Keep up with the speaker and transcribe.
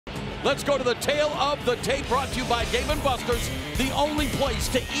Let's go to the tail of the tape, brought to you by Dave & Buster's, the only place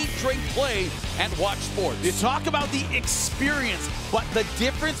to eat, drink, play, and watch sports. You talk about the experience, but the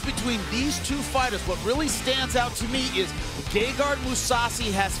difference between these two fighters, what really stands out to me is Gegard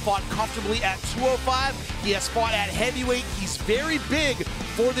Mousasi has fought comfortably at 205. He has fought at heavyweight. He's very big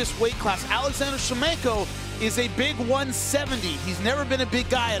for this weight class. Alexander Shlemenko is a big 170. He's never been a big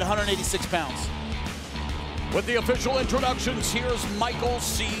guy at 186 pounds. With the official introductions, here's Michael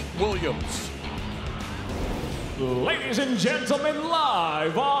C. Williams. Ladies and gentlemen,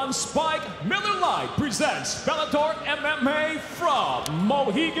 live on Spike, Miller Lite presents Bellator MMA from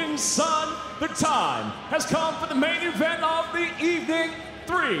Mohegan Sun. The time has come for the main event of the evening.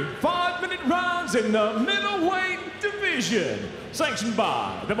 3 5-minute rounds in the middleweight division. Sanctioned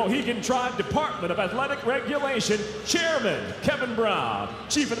by the Mohegan Tribe Department of Athletic Regulation, Chairman Kevin Brown,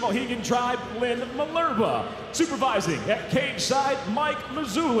 Chief of the Mohegan Tribe Lynn Malerba, supervising at cage side Mike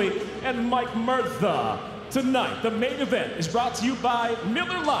Mazzulli and Mike Murtha. Tonight, the main event is brought to you by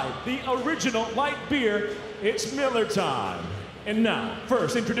Miller Lite, the original light beer. It's Miller time. And now,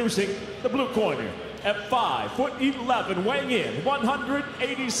 first introducing the blue corner. At 5'11", weighing in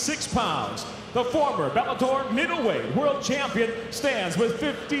 186 pounds, the former Bellator middleweight world champion stands with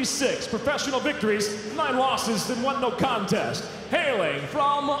 56 professional victories, 9 losses, and 1 no contest. Hailing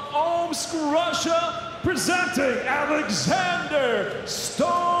from Omsk, Russia, presenting Alexander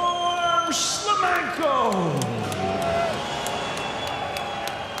 "Storm" Shlemenko.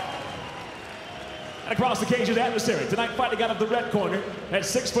 Across the cage is adversary. Tonight fighting out of the red corner at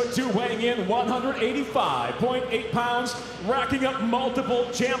 6'2", weighing in 185.8 pounds, racking up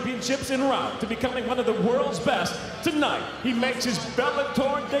multiple championships en route to becoming one of the world's best. Tonight, he makes his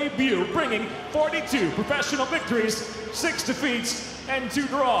Bellator debut, bringing 42 professional victories, 6 defeats, and 2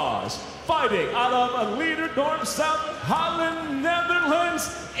 draws. Fighting out of Leiderdorp, South Holland, Netherlands,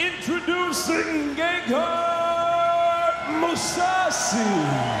 introducing Gegard Mousasi.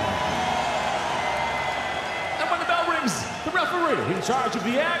 The referee in charge of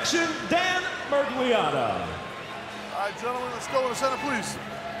the action, Dan Mergliata. All right, gentlemen, let's go in the center, please.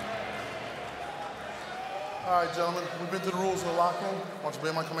 All right, gentlemen, we've been to the rules in the locker room. I want you to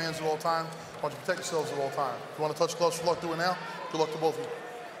obey my commands at all times. I want you to protect yourselves at all times. If you want to touch gloves, good luck, do it now. Good luck to both of you.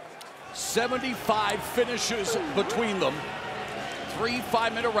 75 finishes between them. 3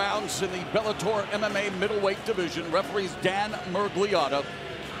 5-minute rounds in the Bellator MMA middleweight division. Referees Dan Mergliata.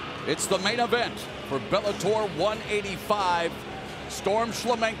 It's the main event for Bellator 185. Storm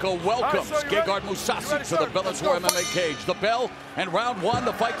Shlemenko welcomes Gegard Mousasi to the Bellator MMA cage. The bell and round 1,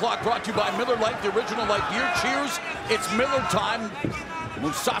 the fight clock brought to you by Miller Lite, the original light beer. Cheers, it's Miller time.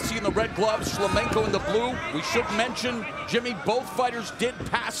 Mousasi in the red gloves, Shlemenko in the blue. We should mention, Jimmy, both fighters did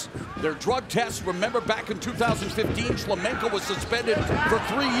pass their drug tests. Remember back in 2015, Shlemenko was suspended for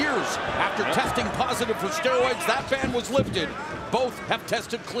 3 years after testing positive for steroids. That ban was lifted. Both have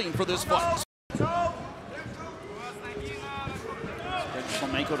tested clean for this fight.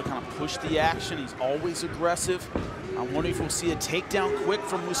 Shlemenko to kind of push the action. He's always aggressive. I'm wondering if we'll see a takedown quick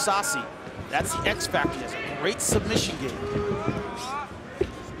from Mousasi. That's the X factor. He has a great submission game.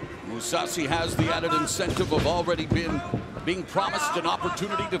 Mousasi has the added incentive of already being promised an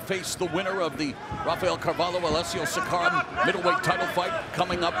opportunity to face the winner of the Rafael Carvalho Alessio Sakara middleweight title fight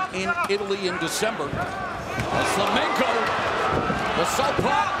coming up in Italy in December. Shlemenko, the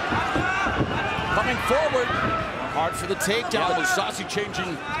southpaw, coming forward. Hard for the takedown. Yeah, Mousasi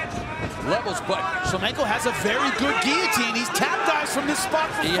changing levels, but Shlemenko has a very good guillotine. He's tap dives from this spot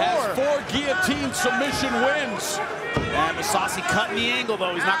before. He has 4 guillotine submission wins. And Mousasi cutting the angle,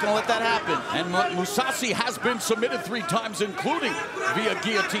 though. He's not going to let that happen. And Mousasi has been submitted 3 times, including via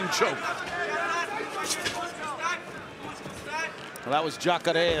guillotine choke. Well, that was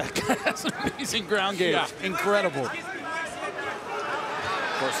Jacare. That's an amazing ground game. Yeah. Incredible.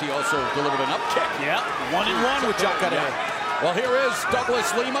 Of course, he also delivered an up kick. Yeah, 1-1 with Jacare. Yeah. Well, here is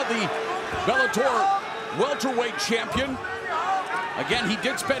Douglas Lima, the Bellator welterweight champion. Again, he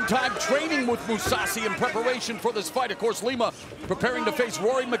did spend time training with Mousasi in preparation for this fight. Of course, Lima preparing to face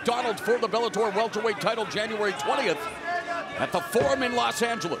Rory MacDonald for the Bellator welterweight title January 20th at the Forum in Los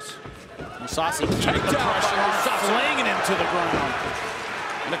Angeles. Mousasi keeping the pressure on, flinging him to the ground.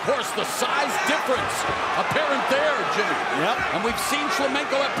 And of course, the size difference apparent there, Jimmy. Yep. And we've seen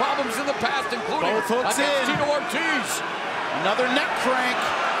Shlemenko have problems in the past, including against Tito Ortiz. Another neck crank.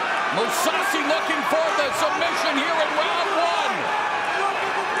 Mousasi looking for the submission here in round 1.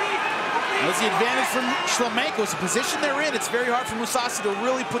 That's the advantage from Shlemenko. It's the position they're in. It's very hard for Mousasi to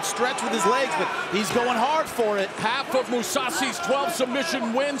really put stretch with his legs, but he's going hard for it. Half of Mousasi's 12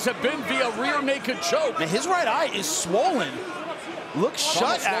 submission wins have been via rear naked choke. Man, his right eye is swollen. Looks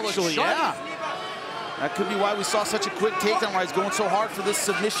shut, actually, yeah. That could be why we saw such a quick takedown, why he's going so hard for this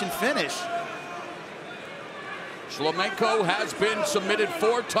submission finish. Shlemenko has been submitted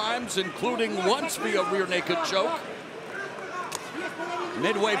 4 times, including once via rear naked choke.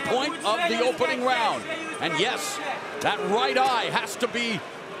 Midway point of the opening round. And yes, that right eye has to be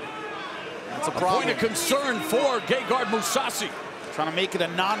a point of concern for Gegard Mousasi. Trying to make it a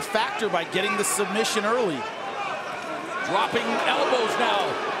non-factor by getting the submission early. Dropping elbows now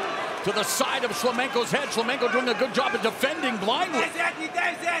to the side of Shlemenko's head. Shlemenko doing a good job of defending blindly.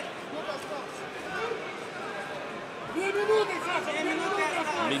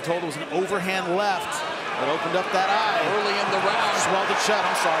 Being told it was an overhand left that opened up that eye. Early in the round. Swelled it shut,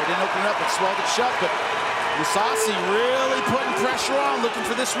 I'm sorry, didn't open it up, but swelled it shut. But Mousasi really putting pressure on, looking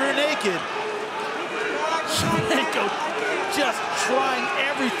for this rear naked. Shlemenko just trying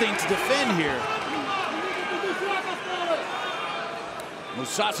everything to defend here.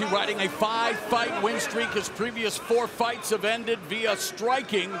 Mousasi riding a 5-fight win streak. His previous 4 fights have ended via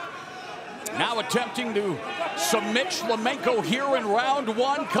striking. Now attempting to submit Shlemenko here in round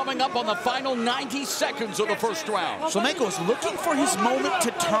 1, coming up on the final 90 seconds of the first round. Shlemenko is looking for his moment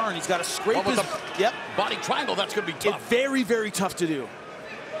to turn. He's got to scrape his body triangle. That's going to be tough. It's very, very tough to do.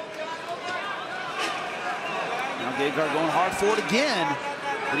 Now Gegard going hard for it again,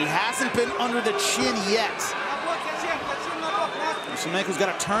 but he hasn't been under the chin yet. Shlemenko's got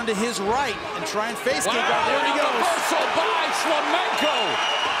to turn to his right and try and face Gegard. There he goes. Reversal by Shlemenko.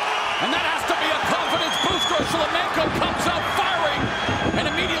 And that has to be a confidence booster. Shlemenko comes out firing. And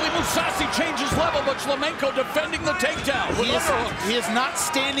immediately Mousasi changes level, but Shlemenko defending the takedown. He is not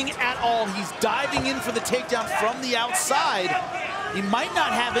standing at all. He's diving in for the takedown from the outside. He might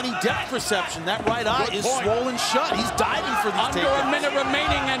not have any depth perception. That right eye is swollen shut. He's diving for these takedowns. Under a minute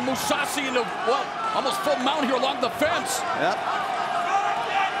remaining, and Mousasi in a, well, almost full mount here along the fence. Yep.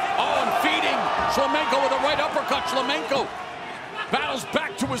 Oh, and feeding Shlemenko with a right uppercut. Shlemenko battles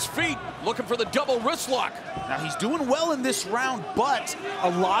back to his feet, looking for the double wrist lock. Now he's doing well in this round, but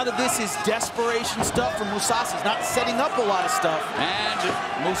a lot of this is desperation stuff from Mousasi. He's not setting up a lot of stuff. And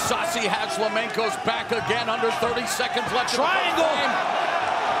Mousasi has Shlemenko's back again, under 30 seconds left. Triangle!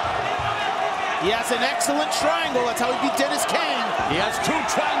 He has an excellent triangle. That's how he beat Dennis Kane. He has 2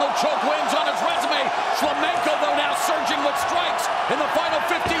 triangle choke wins on his resume. Shlemenko, though, now surging with strikes. In the final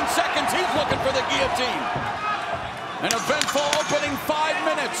 15 seconds, he's looking for the guillotine. An eventful opening 5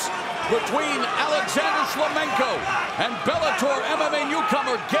 minutes between Alexander Shlemenko and Bellator MMA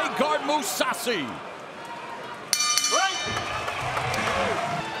newcomer Gegard Mousasi.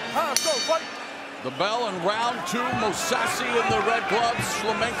 The bell in round 2, Mousasi in the red gloves,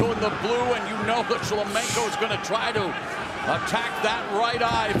 Shlemenko in the blue, and you know that Shlemenko is going to try to attack that right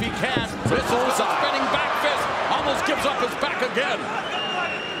eye if he can. This is a spinning back fist, almost gives up his back again.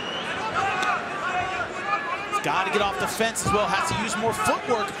 Got to get off the fence as well, has to use more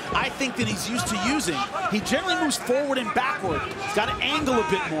footwork, I think, than he's used to using. He generally moves forward and backward. He's got to angle a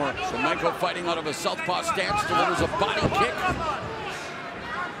bit more. Shlemenko fighting out of a southpaw stance, delivers a body kick.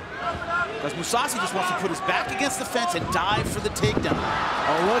 Because Mousasi just wants to put his back against the fence and dive for the takedown.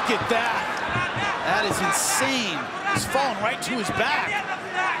 Oh, look at that. That is insane. He's falling right to his back.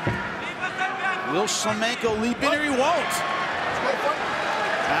 Will Shlemenko leap in or he won't?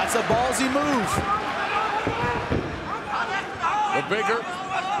 That's a ballsy move. The bigger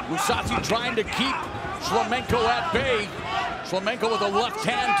Mousasi trying to keep Shlemenko at bay. Shlemenko with a left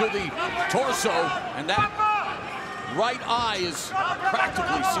hand to the torso, and that right eye is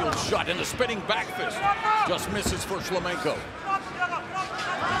practically sealed shut, and the spinning back fist just misses for Shlemenko.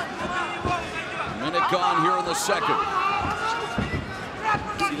 Minute gone here in the second.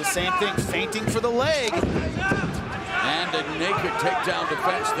 See the same thing, feinting for the leg. And a naked takedown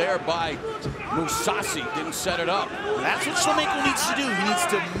defense there by Mousasi. Didn't set it up. That's what Shlemenko needs to do. He needs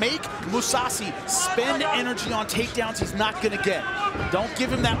to make Mousasi spend energy on takedowns he's not going to get. Don't give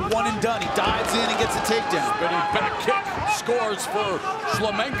him that one and done. He dives in and gets a takedown. Spinning back kick scores for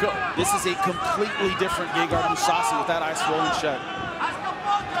Shlemenko. This is a completely different Gegard Mousasi with that eye swollen shut.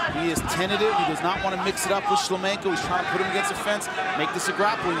 He is tentative. He does not want to mix it up with Shlemenko. He's trying to put him against the fence, make this a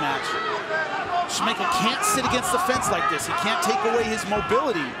grappling match. Shlemenko can't sit against the fence like this. He can't take away his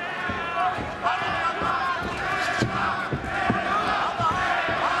mobility.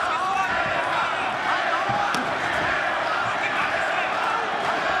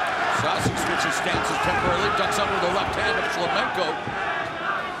 Mousasi switches stances temporarily, ducks under the left hand of Shlemenko.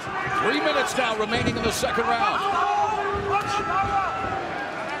 3 minutes now remaining in the second round.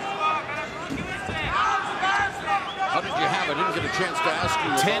 How did you have I didn't get a chance to ask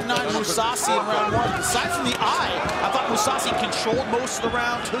you. 10-9 Mousasi in round one. Aside from the eye, I thought Mousasi controlled most of the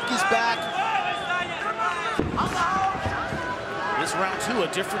round, took his back. This round two, a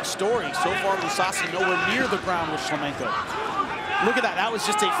different story. So far, Mousasi nowhere near the ground with Shlemenko. Look at that. That was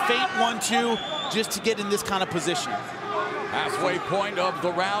just a feint 1-2 just to get in this kind of position. Halfway point of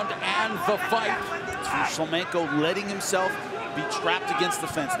the round and the fight. Shlemenko letting himself be trapped against the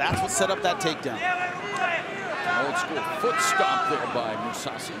fence. That's what set up that takedown. An old school foot stomp there by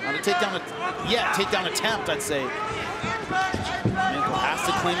Mousasi. Not a takedown, takedown attempt, I'd say. Shlemenko has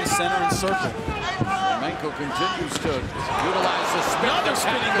to claim his center and circle. Shlemenko continues to utilize the spin. Another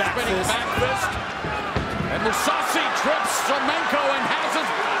spinning back fist. And Mousasi trips Shlemenko and has his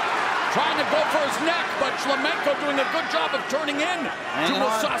trying to go for his neck, but Shlemenko doing a good job of turning in to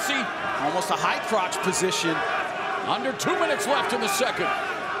Mousasi. Almost a high crotch position. Under 2 minutes left in the second.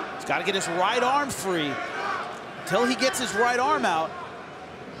 He's got to get his right arm free. Until he gets his right arm out,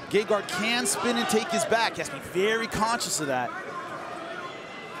 Gegard can spin and take his back. He has to be very conscious of that.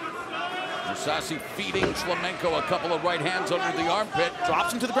 Mousasi feeding Shlemenko a couple of right hands under the armpit.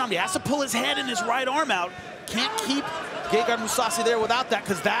 Drops him to the ground. He has to pull his head and his right arm out. Can't keep Gegard Mousasi there without that,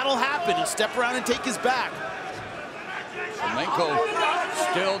 because that'll happen. He'll step around and take his back. Shlemenko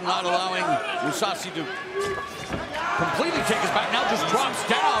still not allowing Mousasi to completely take his back. Now just drops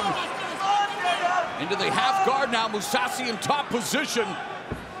down into the half guard now. Mousasi in top position.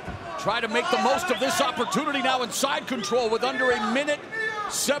 Try to make the most of this opportunity now in side control with under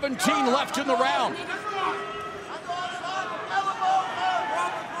 1:17 left in the round.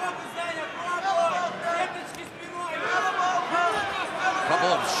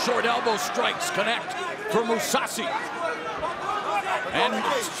 Couple of short elbow strikes connect for Mousasi. And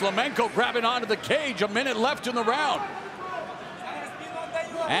Shlemenko grabbing onto the cage, 1 minute left in the round.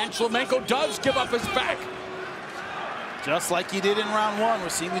 And Shlemenko does give up his back. Just like he did in round one, we're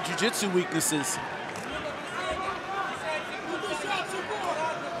seeing the jiu-jitsu weaknesses.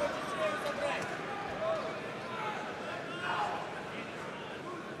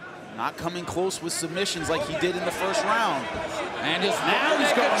 Not coming close with submissions like he did in the first round. And his now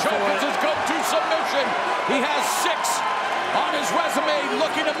he's going for it. His go-to submission. He has 6 on his resume,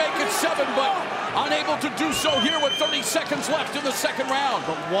 looking to make it 7, but unable to do so here with 30 seconds left in the second round.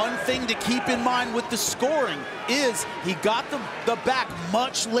 But one thing to keep in mind with the scoring is he got the back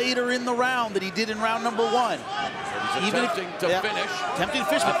much later in the round than he did in round number one. He's attempting to finish. Attempting to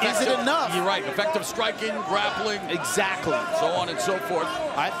finish, but is it enough? You're right. Effective striking, grappling. Exactly. So on and so forth.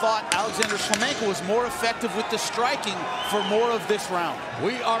 I thought Alexander Shlemenko was more effective with the striking for more of this round.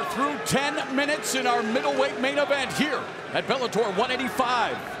 We are through 10 minutes in our middleweight main event here at Bellator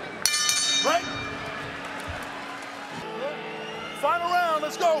 185. Right. Final round,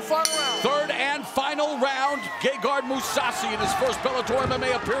 let's go, final round. Third and final round. Gegard Mousasi in his first Bellator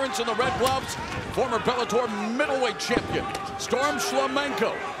MMA appearance in the red gloves. Former Bellator middleweight champion, Storm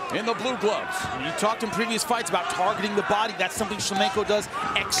Shlemenko in the blue gloves. You talked in previous fights about targeting the body. That's something Shlemenko does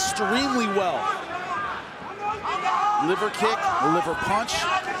extremely well. Liver kick, liver punch.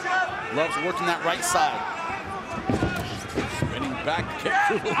 Loves working that right side. Spinning back kick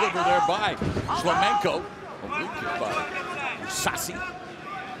through the liver there by Shlemenko. Oblique kick by Mousasi.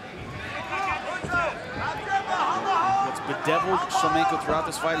 What's bedeviled Shlemenko throughout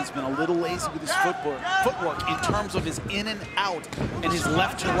this fight, he's been a little lazy with his footwork in terms of his in and out and his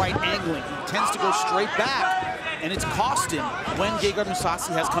left to right angling. He tends to go straight back, and it's cost him when Gegard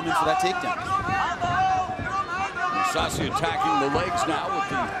Mousasi has come in for that takedown. Mousasi attacking the legs now with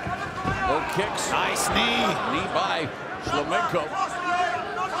the low kicks. Nice knee. Knee by Shlemenko.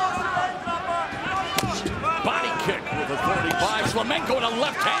 Body kick with authority by Shlemenko and a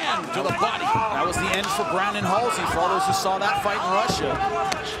left hand to the body. That was the end for Brandon Halsey, for all those who saw that fight in Russia.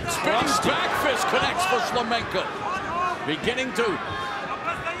 Spinning back fist connects for Shlemenko. Beginning to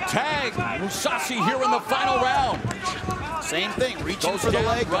tag Mousasi here in the final round. Same thing, reaching for the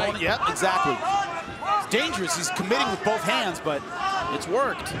leg. Right. Yep, exactly. It's dangerous, he's committing with both hands, but it's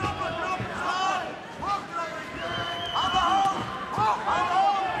worked.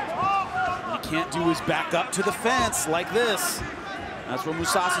 Can't do his back up to the fence like this. That's where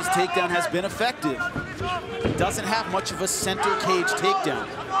Mousasi's takedown has been effective. He doesn't have much of a center cage takedown.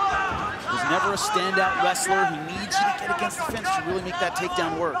 He's never a standout wrestler. He needs you to get against the fence to really make that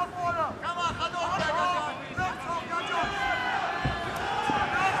takedown work.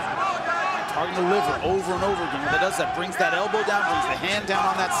 Targeting the liver over and over again. When that does that, brings that elbow down, brings the hand down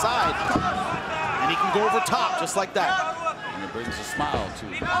on that side. And he can go over top just like that. And it brings a smile to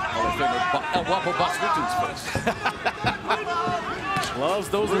Hall of Famer Wapo Boswickin's face. Loves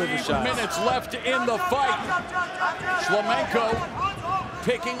those liver shots. 3 minutes left in the fight. Shlemenko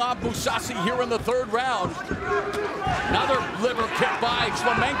picking on Mousasi here in the third round. Another liver kick by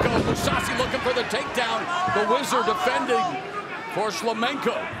Shlemenko. Mousasi looking for the takedown. The Wizard defending for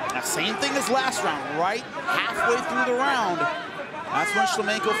Shlemenko. Now, same thing as last round, right halfway through the round. That's when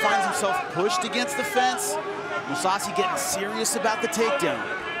Shlemenko finds himself pushed against the fence. Mousasi getting serious about the takedown.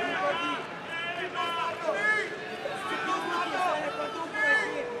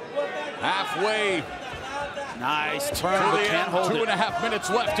 Halfway. Nice turn, but can't hold it. 2.5 minutes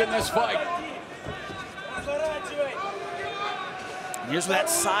left in this fight. And here's where that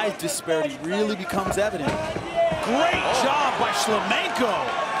size disparity really becomes evident. Great job by Shlemenko.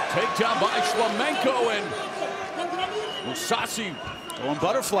 Takedown by Shlemenko, and Mousasi going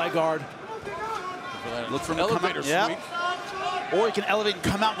butterfly guard. Look for an elevator sweep. Or he can elevate and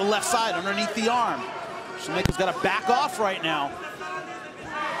come out the left side underneath the arm. Shlemenko's got to back off right now.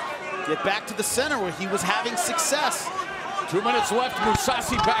 Get back to the center where he was having success. 2 minutes left.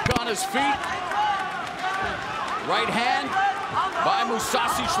 Mousasi back on his feet. Right hand by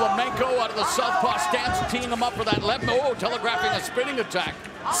Mousasi. Shlemenko out of the southpaw stance, teeing him up for that left. Oh, telegraphing a spinning attack.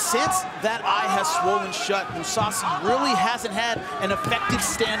 Since that eye has swollen shut, Mousasi really hasn't had an effective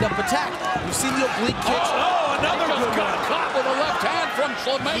stand-up attack. You've seen the oblique kicks. Oh, another good got caught with a left hand from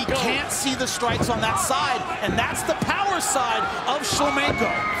Shlemenko. He can't see the strikes on that side, and that's the power side of Shlemenko.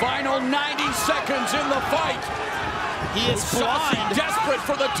 Final 90 seconds in the fight. He is blind. Desperate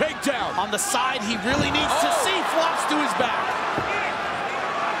for the takedown. On the side he really needs to see, flops to his back.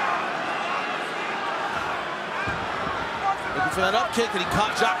 Looking for that up kick that he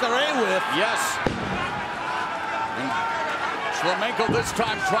caught Jacare with. Yes. And Shlemenko this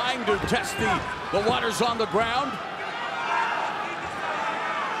time trying to test the waters on the ground.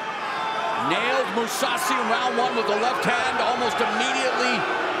 Nailed Mousasi in round one with the left hand almost immediately.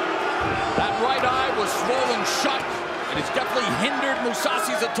 That right eye was swollen shut, and it's definitely hindered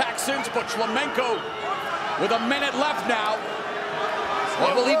Mousasi's attack since, but Shlemenko with a minute left now.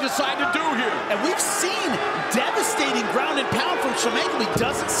 What will he decide to do here? And we've seen devastating ground and pound from Shlemenko. He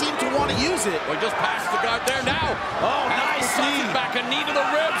doesn't seem to want to use it. Well, he just passed the guard there now. Oh, nice knee. Back, a knee to the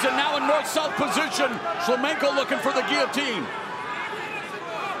ribs, and now in north-south position. Shlemenko looking for the guillotine.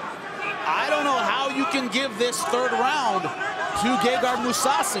 I don't know how you can give this third round to Gegard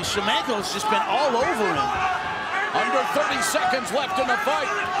Mousasi. Shlemenko's just been all over him. Under 30 seconds left in the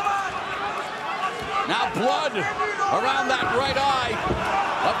fight. Now blood around that right eye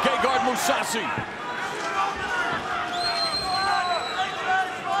of Gegard Mousasi.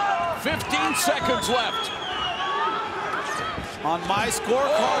 15 seconds left. On my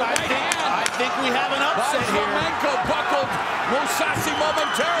scorecard, I think we have an upset here. Shlemenko buckled Mousasi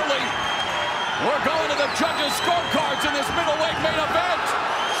momentarily. We're going to the judges' scorecards in this middleweight main event.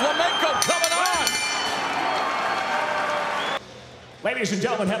 Shlemenko coming on. Ladies and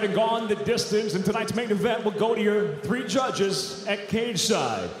gentlemen, having gone the distance in tonight's main event, we'll go to your three judges at cage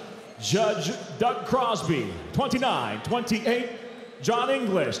side. Judge Doug Crosby, 29-28. John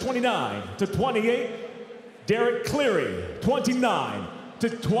English, 29-28. Derek Cleary,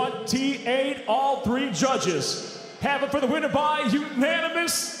 29-28. All three judges have it for the winner by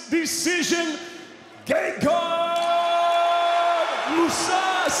unanimous decision, Gegard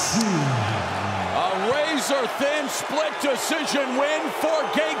Mousasi. A razor-thin split decision win for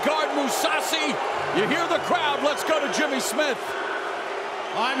Gegard Mousasi. You hear the crowd. Let's go to Jimmy Smith.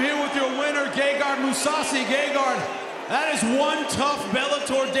 I'm here with your winner, Gegard Mousasi. Gegard, that is one tough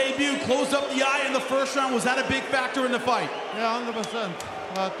Bellator debut. Closed up the eye in the first round. Was that a big factor in the fight? Yeah, 100%.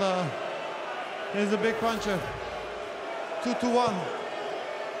 But he's a big puncher. 2-1.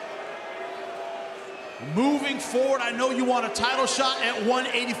 Moving forward, I know you want a title shot at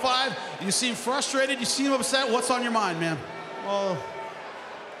 185. You seem frustrated. You seem upset. What's on your mind, man? Well,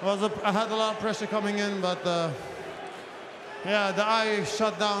 I had a lot of pressure coming in, but yeah, the eye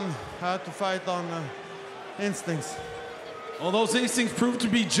shut down. I had to fight on instincts. Well, those instincts proved to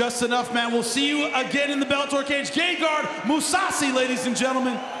be just enough, man. We'll see you again in the Bellator cage. Gegard Mousasi, ladies and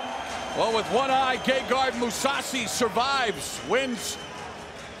gentlemen. Well, with one eye, Gegard Mousasi survives, wins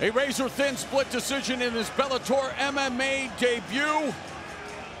a razor-thin split decision in his Bellator MMA debut.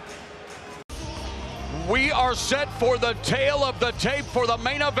 We are set for the tail of the tape for the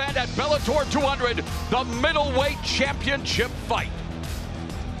main event at Bellator 200, the middleweight championship fight.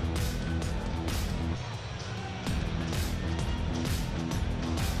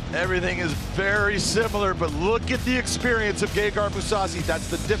 Everything is very similar, but look at the experience of Gegard Mousasi. That's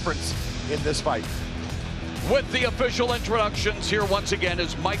the difference in this fight. With the official introductions, here once again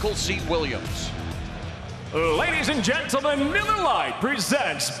is Michael C. Williams. Ladies and gentlemen, Miller Lite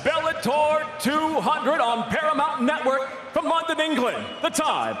presents Bellator 200 on Paramount Network from London, England. The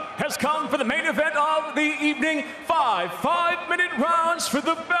time has come for the main event of the evening. 5-minute rounds for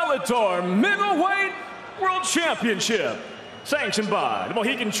the Bellator Middleweight World Championship. Sanctioned by the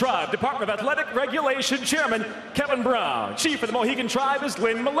Mohegan Tribe Department of Athletic Regulation Chairman Kevin Brown. Chief of the Mohegan Tribe is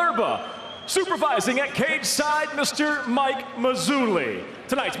Lynn Malerba. Supervising at cage side, Mr. Mike Mazzulli.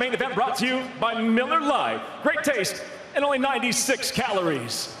 Tonight's main event brought to you by Miller Lite. Great taste and only 96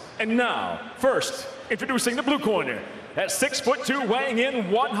 calories. And now, first, introducing the blue corner. At 6'2", weighing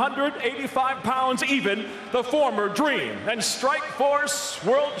in 185 pounds even, the former Dream and Strike Force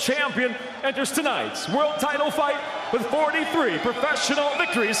world champion enters tonight's world title fight with 43 professional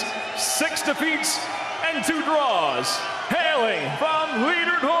victories, 6 defeats, and 2 draws. Hailing from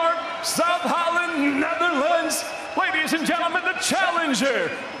Leiderdorp, South Holland, Netherlands, ladies and gentlemen, the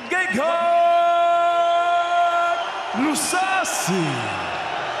challenger, Gegard Mousasi.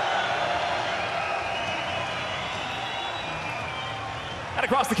 And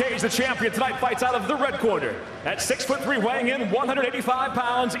across the cage, the champion tonight fights out of the red corner. At 6'3", weighing in 185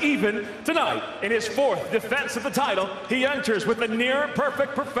 pounds even, tonight, in his 4th defense of the title, he enters with a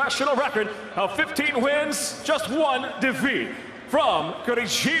near-perfect professional record of 15 wins, just 1 defeat. From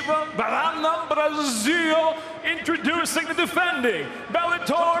Curitiba, Paraná, Brazil, introducing the defending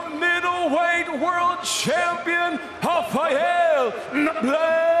Bellator middleweight world champion, Rafael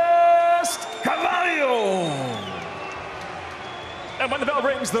Carvalho. And when the bell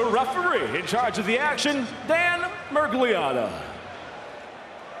rings, the referee in charge of the action, Dan Mergliata.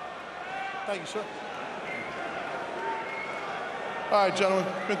 Thank you, sir. All right, gentlemen,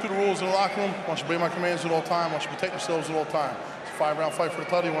 been through the rules in the locker room. I want you to obey my commands at all time. I want you to protect yourselves at all time. It's a 5-round fight for the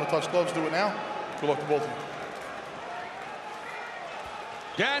title. You want to touch gloves, do it now. Good luck to both of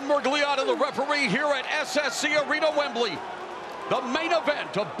you. Dan Mergliata, the referee here at SSC Arena, Wembley. The main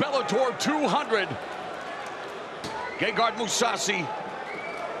event of Bellator 200. Gegard Mousasi,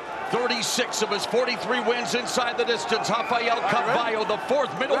 36 of his 43 wins inside the distance. Rafael Carvalho, the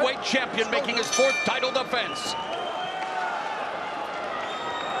 4th middleweight champion, making his 4th title defense.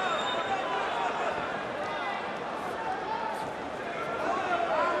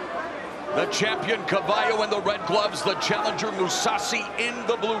 The champion Carvalho in the red gloves, the challenger Mousasi in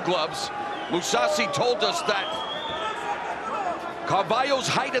the blue gloves. Mousasi told us that Carvalho's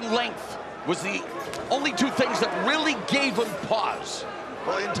height and length was the only 2 things that really gave him pause.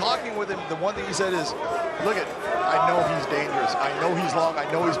 Well, in talking with him, the one thing he said is, look I know he's dangerous. I know he's long. I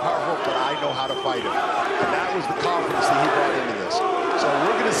know he's powerful, but I know how to fight him. And that was the confidence that he brought into this. So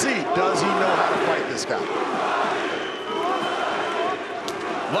we're going to see, does he know how to fight this guy?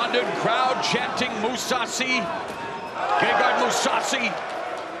 London crowd chanting Mousasi. Gegard Mousasi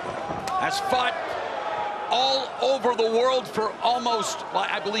has fought all over the world for almost, well,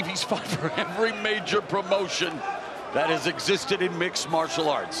 I believe he's fought for every major promotion that has existed in mixed martial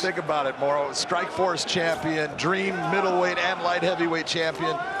arts. Think about it, Moro. Strike Force champion, Dream middleweight and light heavyweight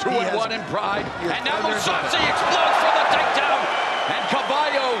champion. 2-1 in Pride. And now Mousasi explodes for the takedown. And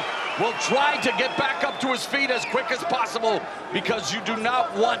Carvalho will try to get back up to his feet as quick as possible because you do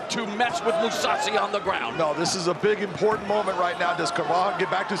not want to mess with Mousasi on the ground. No, this is a big, important moment right now. Does Carvalho get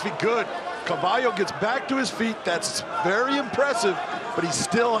back to his feet? Good. Carvalho gets back to his feet. That's very impressive, but he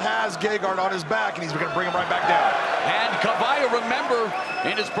still has Gegard on his back, and he's going to bring him right back down. And Carvalho, remember,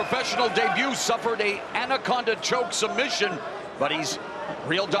 in his professional debut, suffered a anaconda choke submission, but he's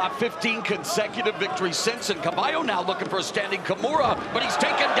reeled off 15 consecutive victories since, and Carvalho now looking for a standing Kimura, but he's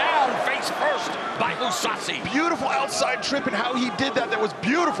taken down face first by Mousasi. Beautiful outside trip, and how he did that. That was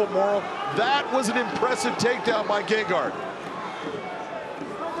beautiful, Moro. That was an impressive takedown by Gegard.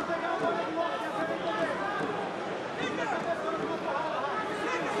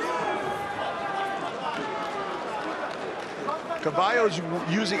 Carvalho's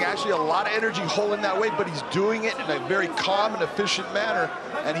using actually a lot of energy holding that weight, but he's doing it in a very calm and efficient manner,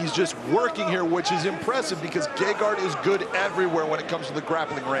 and he's just working here, which is impressive because Gegard is good everywhere when it comes to the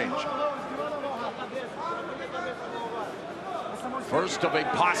grappling range. First of a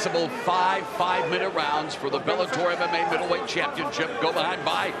possible 5-minute rounds for the Bellator MMA Middleweight Championship. Go behind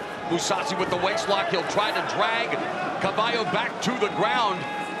by Mousasi with the waist lock. He'll try to drag Carvalho back to the ground.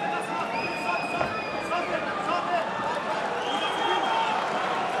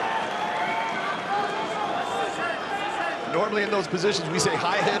 Normally in those positions, we say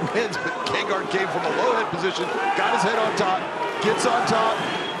high head wins, but Gegard came from a low head position, got his head on top, gets on top.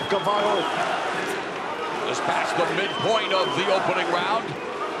 Carvalho just past the midpoint of the opening round.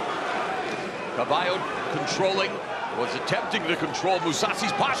 Carvalho controlling Was attempting to control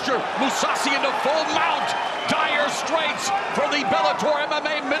Mousasi's posture. Mousasi into full mount. Dire straits for the Bellator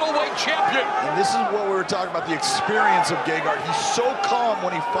MMA middleweight champion. And this is what we were talking about, the experience of Gegard. He's so calm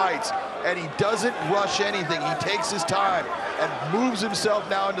when he fights, and he doesn't rush anything. He takes his time and moves himself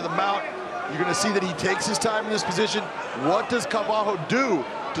now into the mount. You're going to see that he takes his time in this position. What does Carvalho do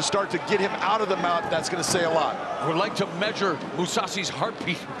to start to get him out of the mount? That's going to say a lot. I would like to measure Mousasi's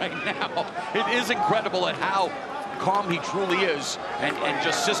heartbeat right now. It is incredible at how calm he truly is, and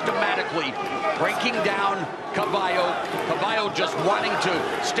just systematically breaking down Carvalho. Carvalho just wanting to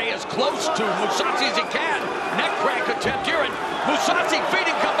stay as close to Mousasi as he can. Neck crank attempt here, and Mousasi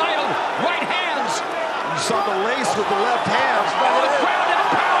feeding Carvalho right hands. You saw the lace with the left hand. Ground and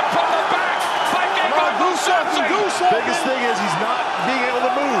pound from the back by Gegard Mousasi. Biggest thing is he's not being able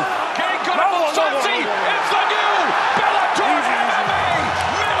to move. Gegard Mousasi is the new Bellator MMA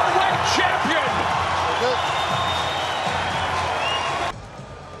middleweight champion.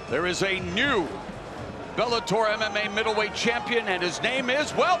 There is a new Bellator MMA middleweight champion, and his name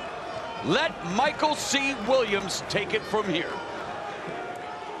is, well, let Michael C. Williams take it from here.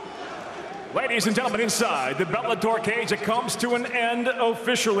 Ladies and gentlemen, inside the Bellator cage, it comes to an end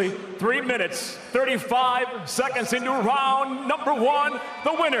officially. 3 minutes, 35 seconds into round number 1.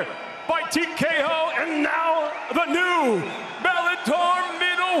 The winner by TKO, and now the new Bellator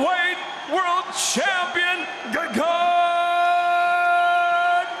middleweight world champion, Gegard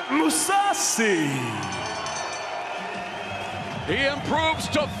Mousasi. He improves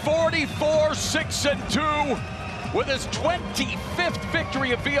to 44-6-2 with his 25th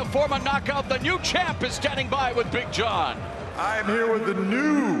victory via form of knockout. The new champ is standing by with Big John. I am here with the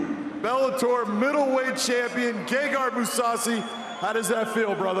new Bellator middleweight champion, Gegard Mousasi. How does that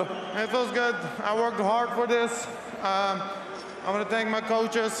feel, brother? It feels good. I worked hard for this. I want to thank my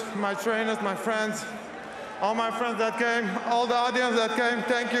coaches, my trainers, my friends, all my friends that came, all the audience that came.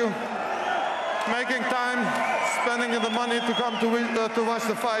 Thank you. Making time, spending the money to come to watch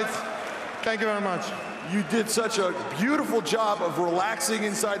the fights. Thank you very much. You did such a beautiful job of relaxing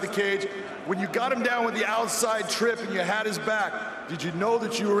inside the cage. When you got him down with the outside trip and you had his back, did you know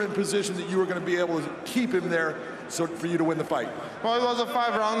that you were in position that you were going to be able to keep him there so for you to win the fight? Well, it was a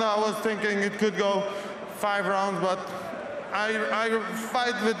 5-rounder. I was thinking it could go 5 rounds, but I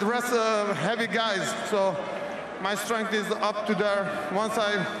fight with the rest of heavy guys, so my strength is up to there. Once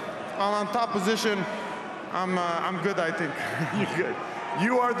I'm on top position, I'm good, I think. You're good.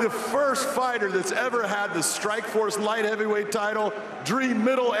 You are the first fighter that's ever had the Strikeforce light heavyweight title, Dream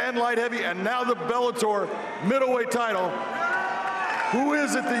middle and light heavy, and now the Bellator middleweight title. Who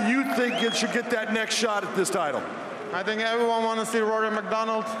is it that you think should get that next shot at this title? I think everyone wants to see Rory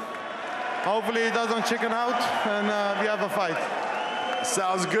MacDonald. Hopefully he doesn't chicken out and we have a fight.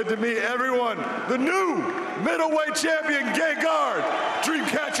 Sounds good to me. Everyone, the new middleweight champion, Gegard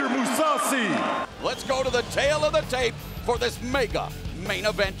Dreamcatcher Mousasi. Let's go to the tail of the tape for this mega main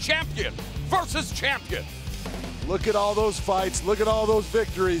event, champion versus champion. Look at all those fights. Look at all those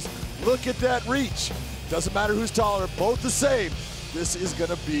victories. Look at that reach. Doesn't matter who's taller, both the same. This is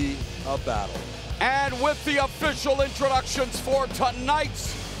going to be a battle. And with the official introductions for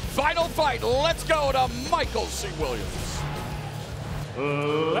tonight's final fight, let's go to Michael C. Williams.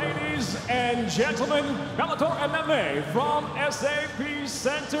 Ladies and gentlemen, Bellator MMA from SAP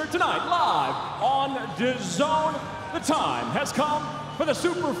Center tonight, live on DAZN. The time has come for the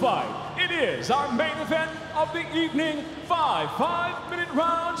super fight. It is our main event of the evening. 5 5-minute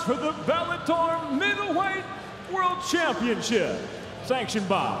rounds for the Bellator Middleweight World Championship. Sanctioned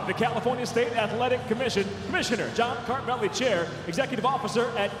by the California State Athletic Commission, Commissioner John Carvalho, Chair, Executive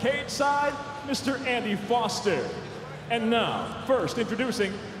Officer at Cage Side, Mr. Andy Foster. And now, first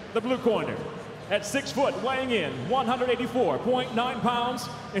introducing the blue corner. At 6 foot, weighing in 184.9 pounds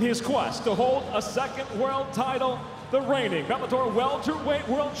in his quest to hold a second world title, the reigning Bellator welterweight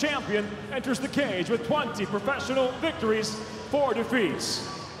world champion enters the cage with 20 professional victories, 4 defeats.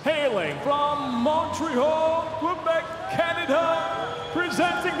 Hailing from Montreal, Quebec, Canada,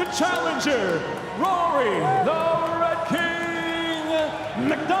 presenting the challenger, Rory, the Red King,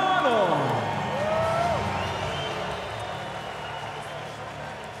 MacDonald.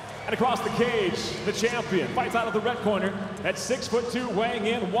 And across the cage, the champion fights out of the red corner at 6'2", weighing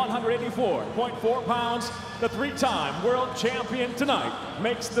in 184.4 pounds. The 3-time world champion tonight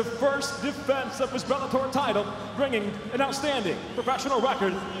makes the first defense of his Bellator title, bringing an outstanding professional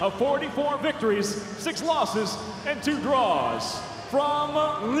record of 44 victories, 6 losses, and 2 draws. From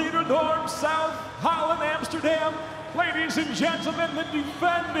Leiderdorp, South Holland, Amsterdam, ladies and gentlemen, the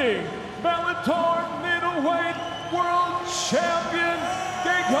defending Bellator middleweight world champion,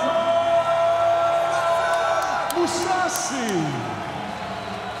 Gegard Mousasi.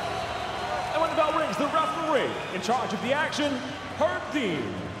 And when the bell rings, the referee in charge of the action, Herb Dean.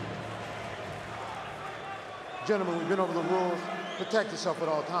 Gentlemen, we've been over the rules. Protect yourself at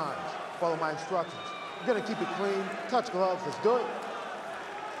all times. Follow my instructions. You're gonna keep it clean. Touch gloves. Let's do it.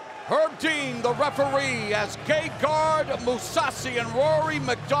 Herb Dean, the referee, as Gegard Mousasi and Rory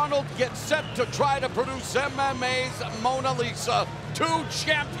MacDonald get set to try to produce MMA's Mona Lisa. Two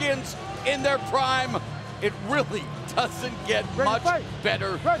champions in their prime. It really doesn't get much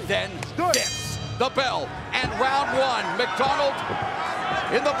better than this. The bell and round one. MacDonald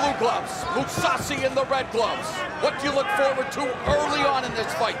in the blue gloves, Mousasi in the red gloves. What do you look forward to early on in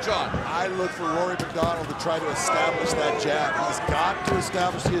this fight, John? I look for Rory MacDonald to try to establish that jab. He's got to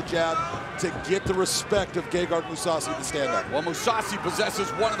establish the jab to get the respect of Gegard Mousasi to stand up. Well, Mousasi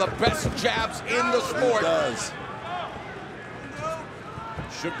possesses one of the best jabs in the sport. He does.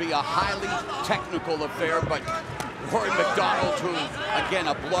 Should be a highly technical affair, but Rory MacDonald, who, again,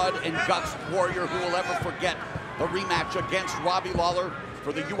 a blood and guts warrior who will ever forget the rematch against Robbie Lawler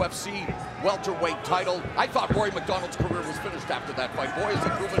for the UFC welterweight title. I thought Rory MacDonald's career was finished after that fight. Boy, has he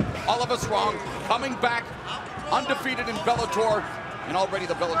proven all of us wrong. Coming back, undefeated in Bellator, and already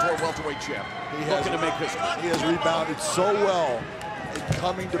the Bellator welterweight champ. Looking to make history. He has rebounded so well in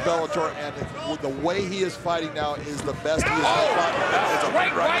coming to Bellator, and the way he is fighting now is the best he has ever fought.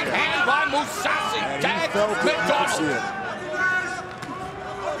 Great right hand by Mousasi. Tag MacDonald.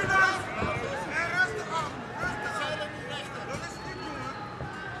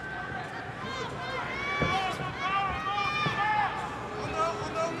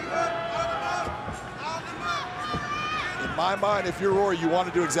 In my mind, if you're Rory, you want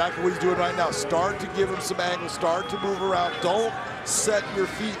to do exactly what he's doing right now. Start to give him some angle, start to move around. Don't set your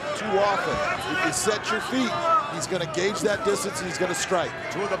feet too often. If you set your feet, he's going to gauge that distance and he's going to strike.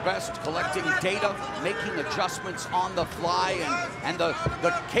 Two of the best collecting data, making adjustments on the fly, and the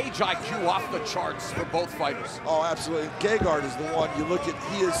cage IQ off the charts for both fighters. Oh, absolutely. Gegard is the one you look at.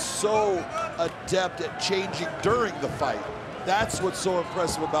 He is so adept at changing during the fight. That's what's so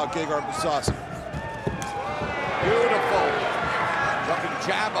impressive about Gegard Mousasi. Beautiful. Jumping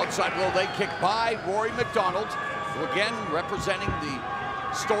jab, outside low leg kick by Rory MacDonald, who again representing the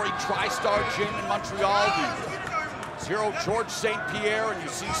storied TriStar Gym in Montreal, the Zero George St. Pierre, and you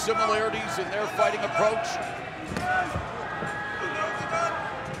see similarities in their fighting approach.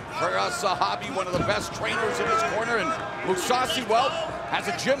 Firas Zahabi, one of the best trainers in his corner, and Mousasi, well, has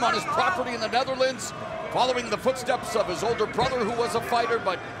a gym on his property in the Netherlands, following the footsteps of his older brother who was a fighter,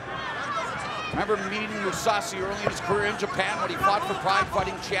 but I remember meeting Mousasi early in his career in Japan when he fought for Pride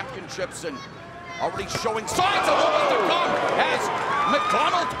Fighting Championships, and already showing signs of what was to come as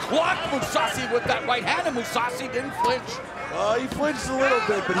MacDonald clocked Mousasi with that right hand, and Mousasi didn't flinch. He flinched a little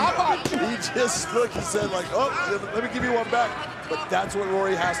bit, but he just, look, he said like, oh, let me give you one back. But that's what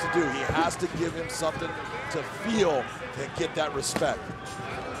Rory has to do. He has to give him something to feel to get that respect.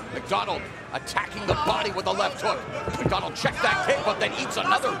 MacDonald attacking the body with the left hook. MacDonald checked that kick, but then eats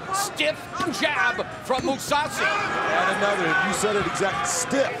another stiff jab from Mousasi. And another, you said it exactly,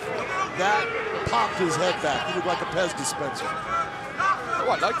 stiff. That popped his head back. He looked like a Pez dispenser. Oh,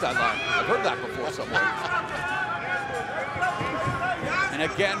 I like that line. I've heard that before somewhere. And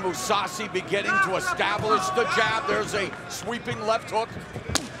again, Mousasi beginning to establish the jab. There's a sweeping left hook.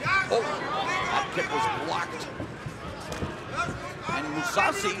 Oh, that kick was blocked. And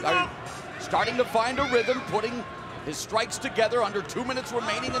Mousasi are starting to find a rhythm, putting his strikes together under 2 minutes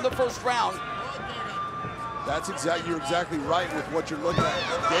remaining in the first round. That's you're exactly right with what you're looking at.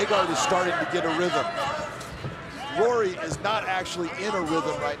 Gegard is starting to get a rhythm. Rory is not actually in a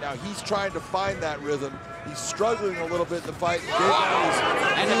rhythm right now. He's trying to find that rhythm. He's struggling a little bit in the fight. Gegard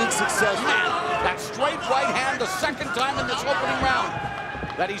is being successful. That straight right hand, the second time in this opening round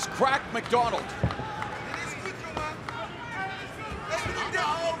that he's cracked MacDonald.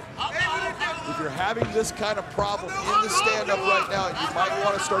 If you're having this kind of problem in the stand-up right now, you might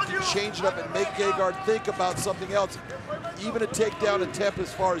want to start to change it up and make Gegard think about something else. Even a takedown attempt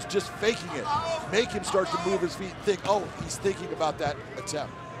as far as just faking it. Make him start to move his feet and think, oh, he's thinking about that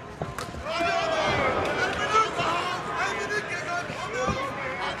attempt.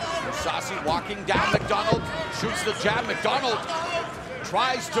 Mousasi walking down MacDonald, shoots the jab. MacDonald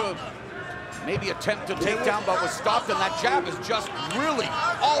tries to maybe attempt to take down, but was stopped, and that jab is just really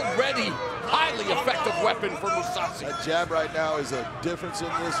already highly effective weapon for Mousasi. That jab right now is a difference in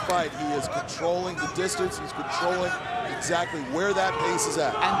this fight. He is controlling the distance. He's controlling exactly where that pace is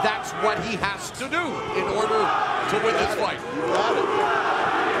at. And that's what he has to do in order to win this fight. You got it.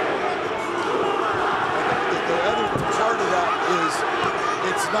 The other part of that is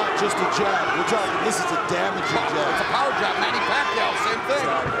it's not just a jab. We're talking, this is a damaging jab. It's a power jab. Manny Pacquiao, same thing.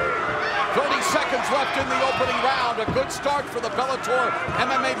 30 seconds left in the opening round. A good start for the Bellator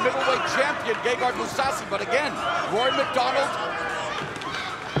MMA middleweight champion, Gegard Mousasi. But again, Rory MacDonald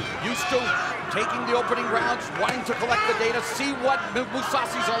used to taking the opening rounds, wanting to collect the data, see what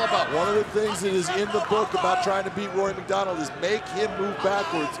Mousasi's all about. One of the things that is in the book about trying to beat Rory MacDonald is make him move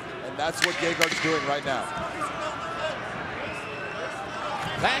backwards, and that's what Gegard's doing right now.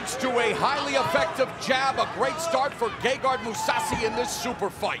 Thanks to a highly effective jab, a great start for Gegard Mousasi in this super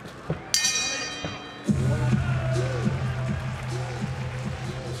fight.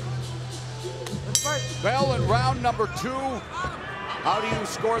 Bell in round number 2. How do you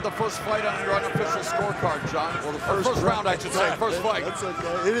score the first fight on your unofficial scorecard, John? Well, the first round, I should say. First fight. That's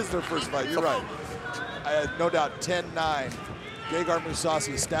okay. It is their first fight. You're right. No doubt, 10-9. Gegard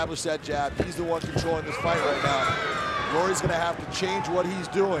Mousasi established that jab. He's the one controlling this fight right now. Rory's going to have to change what he's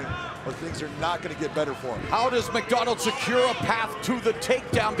doing, or things are not going to get better for him. How does MacDonald secure a path to the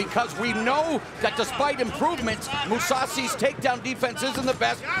takedown? Because we know that despite improvements, Mousasi's takedown defense isn't the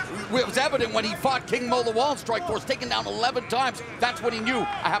best. It was evident when he fought King Mo Lawal in Strikeforce, taken down 11 times. That's when he knew,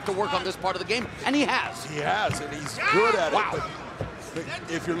 I have to work on this part of the game, and he has. He has, and he's good at it. But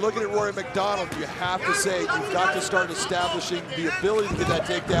if you're looking at Rory MacDonald, you have to say you've got to start establishing the ability to get that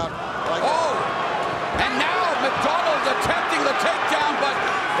takedown. And now MacDonald attempting the takedown, but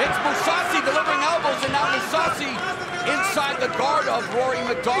it's Mousasi delivering elbows, and now Mousasi inside the guard of Rory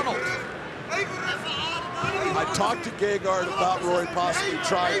MacDonald. I talked to Gegard about Rory possibly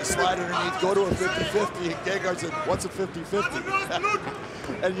trying to slide underneath, go to a 50-50, and Gegard said, what's a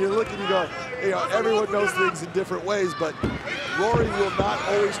 50-50? And you're looking, you go, you know, everyone knows things in different ways, but Rory will not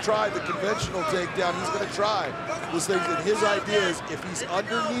always try the conventional takedown. He's going to try those things, and his idea is if he's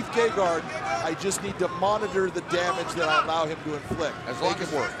underneath Gegard, I just need to monitor the damage that I allow him to inflict. As long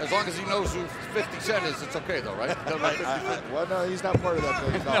as he knows who 50 Cent is, it's okay though, right? Well, no, he's not part of that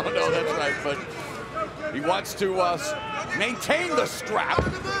thing. No, that's right, but he wants to maintain the strap.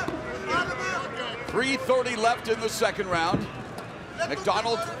 3:30 left in the second round.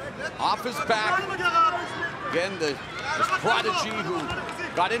 MacDonald off his back. Again, this prodigy who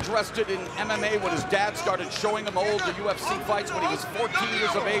got interested in MMA when his dad started showing him old the UFC fights when he was 14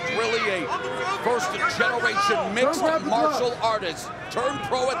 years of age. Really a first-generation mixed martial artist. Turned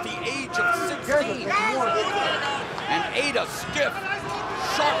pro at the age of 16. And ate a stiff,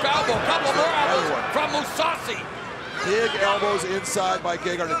 sharp elbow. Couple more elbows from Mousasi. Big elbows inside by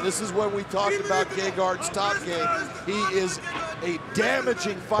Gegard, and this is when we talked about Gegard's top game. He is a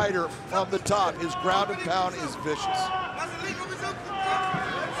damaging fighter from the top. His ground and pound is vicious.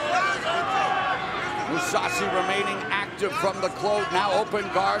 Mousasi remaining active from the close, now open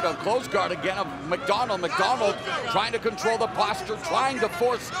guard, a close guard again of MacDonald. MacDonald trying to control the posture, trying to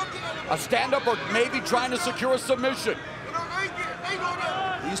force a stand-up, or maybe trying to secure a submission.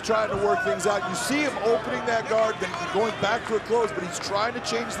 He's trying to work things out. You see him opening that guard, then going back to a close, but he's trying to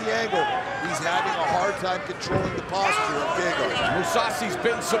change the angle. He's having a hard time controlling the posture of Gegard. Mousasi's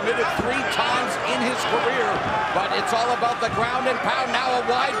been submitted 3 times in his career, but it's all about the ground and pound. Now a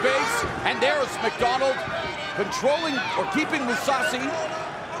wide base, and there's MacDonald controlling or keeping Mousasi.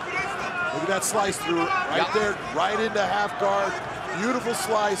 Look at that slice through right there, right into half guard. Beautiful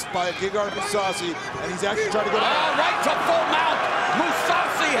slice by Gegard Mousasi, and he's actually trying to go down. Right to full mount.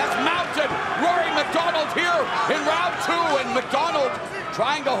 Mousasi has mounted Rory MacDonald here in round 2, and MacDonald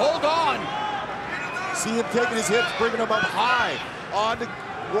trying to hold on. See him taking his hips, bringing them up high onto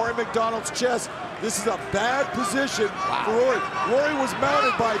Rory MacDonald's chest. This is a bad position for Rory. Rory was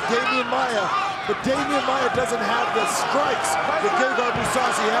mounted by Damian Maia, but Damian Maia doesn't have the strikes that Gegard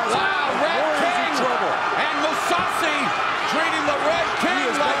Mousasi has. Red King! Trouble. And Mousasi treating the Red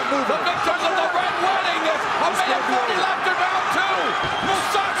King like the victors of the Red Wedding. A minute 40 left in round 2.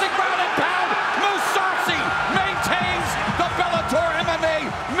 Mousasi ground and pound. Mousasi maintains the Bellator MMA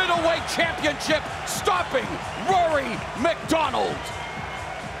Middleweight Championship, stopping Rory MacDonald.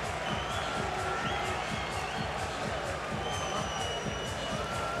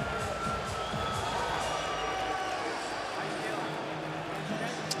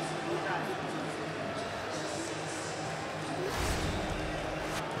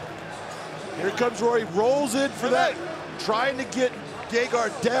 Here comes Rory, rolls in for that, trying to get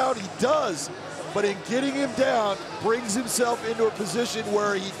Gegard down. He does, but in getting him down, brings himself into a position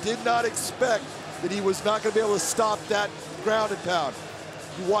where he did not expect that he was not going to be able to stop that ground and pound.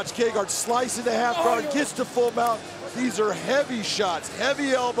 You watch Gegard slice into half guard, gets to full mount. These are heavy shots,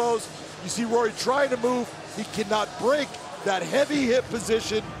 heavy elbows. You see Rory trying to move. He cannot break that heavy hip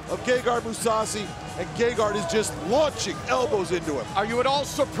position of Gegard Mousasi. and Gegard is just launching elbows into him. Are you at all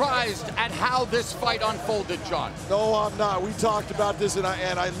surprised at how this fight unfolded, John? No, I'm not. We talked about this, and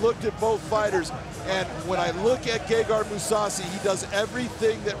I looked at both fighters, and when I look at Gegard Mousasi, he does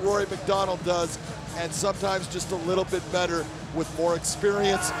everything that Rory MacDonald does, and sometimes just a little bit better with more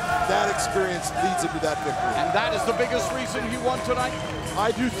experience. That experience leads him to that victory. And that is the biggest reason he won tonight?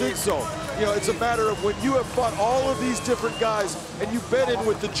 I do think so. You know, it's a matter of when you have fought all of these different guys, and you've been in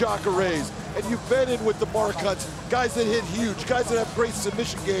with the Jacques, and you've been in with the Mark Hunts, guys that hit huge, guys that have great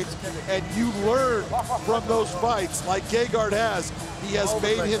submission games, and you learn from those fights like Gegard has. He has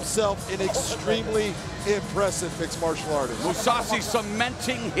made himself an extremely impressive mixed martial artist. Mousasi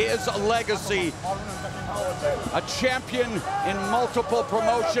cementing his legacy. A champion in multiple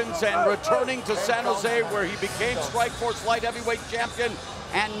promotions and returning to San Jose where he became Strikeforce light heavyweight champion.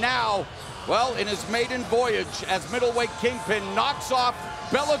 And now, well, in his maiden voyage as middleweight kingpin, knocks off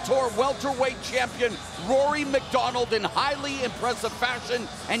Bellator welterweight champion Rory MacDonald in highly impressive fashion.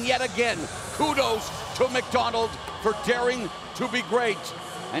 And yet again, kudos to MacDonald for daring to be great.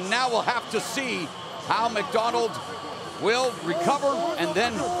 And now we'll have to see how MacDonald will recover and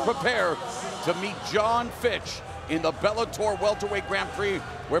then prepare to meet John Fitch in the Bellator welterweight Grand Prix,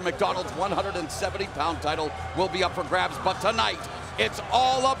 where MacDonald's 170-pound title will be up for grabs. But tonight, it's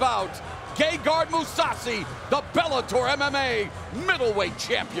all about Gegard Mousasi, the Bellator MMA middleweight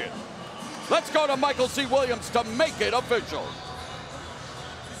champion. Let's go to Michael C. Williams to make it official.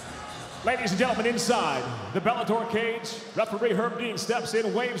 Ladies and gentlemen, inside the Bellator cage, referee Herb Dean steps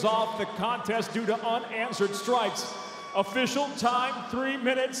in, waves off the contest due to unanswered strikes. Official time, 3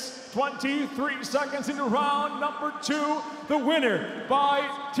 minutes, 23 seconds into round number 2. The winner by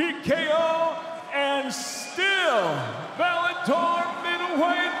TKO and still Bellator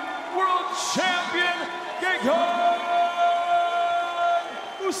middleweight world champion, Gegard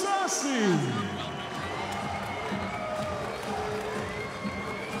Mousasi.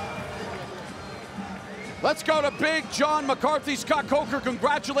 Let's go to Big John McCarthy. Scott Coker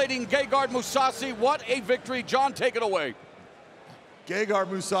congratulating Gegard Mousasi. What a victory. John, take it away. Gegard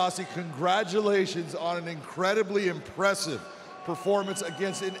Mousasi, congratulations on an incredibly impressive performance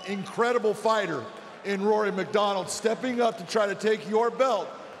against an incredible fighter in Rory MacDonald, stepping up to try to take your belt.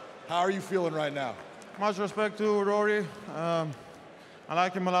 How are you feeling right now? Much respect to Rory. I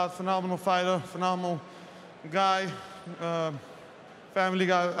like him a lot. Phenomenal fighter, phenomenal guy, family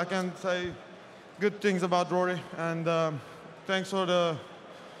guy. I can't say good things about Rory, and thanks for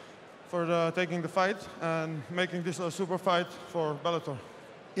taking the fight and making this a super fight for Bellator.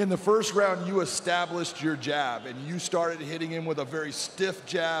 In the first round, you established your jab, and you started hitting him with a very stiff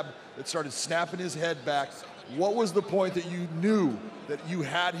jab that started snapping his head back. What was the point that you knew that you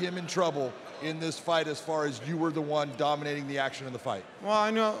had him in trouble in this fight as far as you were the one dominating the action in the fight? Well, I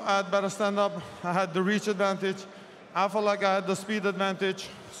knew I had better stand up. I had the reach advantage. I felt like I had the speed advantage,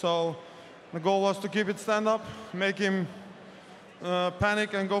 so the goal was to keep it stand up, make him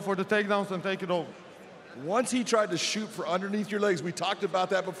panic and go for the takedowns and take it over. Once he tried to shoot for underneath your legs, we talked about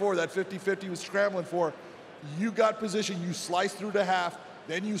that before, that 50-50 was scrambling for, you got position, you sliced through to half,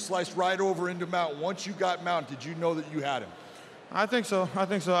 then you sliced right over into mount. Once you got mount, did you know that you had him? I think so.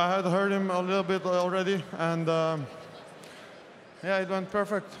 I had heard him a little bit already, and yeah, it went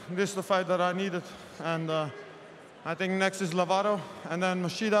perfect. This is the fight that I needed, and I think next is Lyoto, and then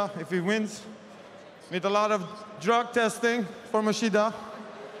Machida, if he wins, with a lot of drug testing for Machida,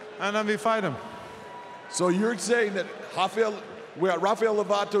 and then we fight him. So you're saying that Rafael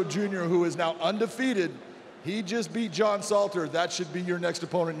Lyoto Jr., who is now undefeated, he just beat John Salter. That should be your next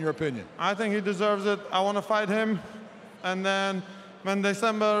opponent in your opinion? I think he deserves it. I want to fight him, and then when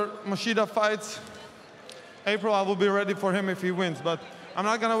December Machida fights, April, I will be ready for him if he wins, but I'm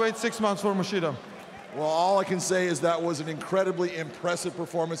not going to wait 6 months for Machida. Well, all I can say is that was an incredibly impressive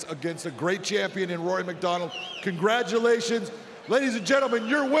performance against a great champion in Rory MacDonald. Congratulations. Ladies and gentlemen,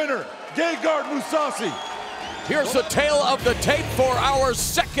 your winner, Gegard Mousasi. Here's the tale of the tape for our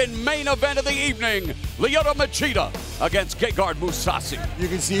second main event of the evening. Lyoto Machida against Gegard Mousasi. You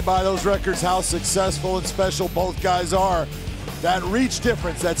can see by those records how successful and special both guys are. That reach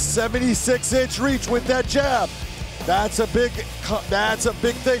difference, that 76-inch reach with that jab, that's a big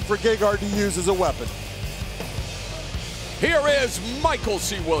thing for Gegard to use as a weapon. Here is Michael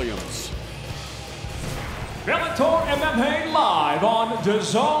C. Williams. Bellator MMA live on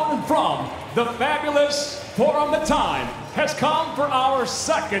DAZN from the fabulous Forum. The time has come for our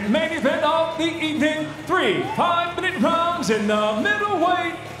second main event of the evening. 3 5-minute rounds in the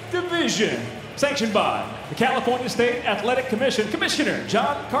middleweight division. Sanctioned by the California State Athletic Commission. Commissioner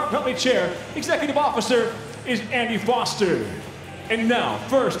John Carvalho, Chair. Executive Officer is Andy Foster. And now,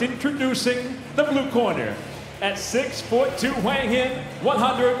 first introducing the blue corner. At 6'2", weighing in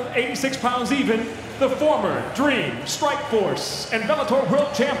 186 pounds even, the former Dream, Strikeforce, and Bellator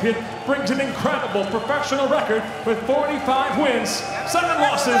World Champion brings an incredible professional record with 45 wins, 7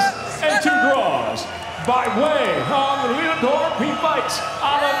 losses, and 2 draws. By way of Lyoto, he fights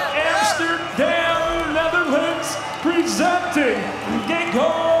out of Amsterdam, Netherlands, presenting Gegard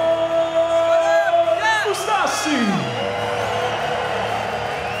Mousasi.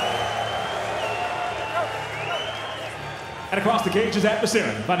 And across the cage is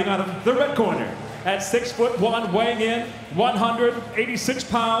adversary, fighting out of the red corner. At 6'1", weighing in 186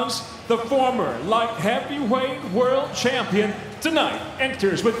 pounds, the former light heavyweight world champion tonight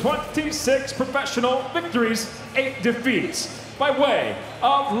enters with 26 professional victories, 8 defeats. By way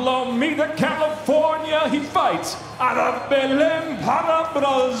of Lima, California, he fights out of Bellator,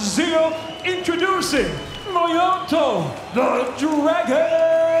 Brazil, introducing Lyoto, the Dragon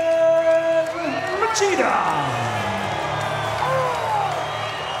Machida.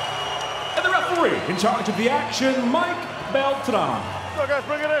 In charge of the action, Mike Beltran. Go guys,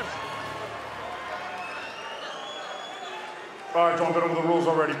 bring it in. All right, John, been over the rules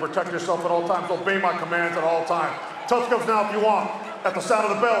already. Protect yourself at all times. Obey my commands at all times. Touch gloves now if you want. At the sound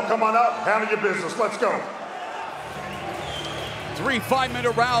of the bell, come on out, handle your business. Let's go. 3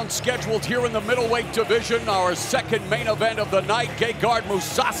 5-minute rounds scheduled here in the middleweight division. Our second main event of the night. Gegard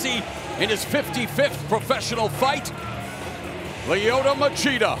Mousasi in his 55th professional fight. Lyoto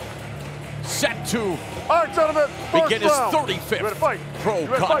Machida set to begin his 35th pro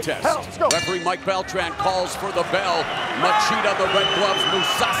contest. Referee Mike Beltran calls for the bell. Machida, the red gloves,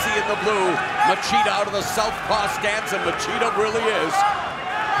 Mousasi in the blue. Machida out of the southpaw stance, and Machida really is.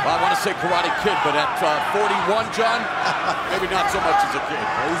 Well, I want to say Karate Kid, but at 41, John, maybe not so much as a kid.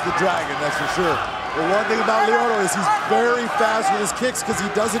 He's the dragon, that's for sure. The one thing about Lyoto is he's very fast with his kicks because he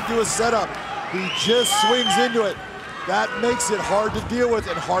doesn't do a setup. He just swings into it. That makes it hard to deal with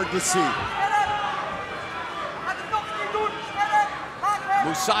and hard to see.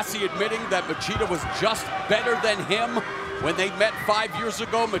 Mousasi admitting that Machida was just better than him when they met 5 years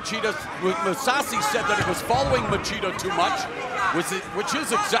ago. Mousasi said that it was following Machida too much, which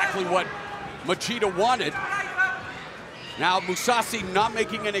is exactly what Machida wanted. Now, Mousasi not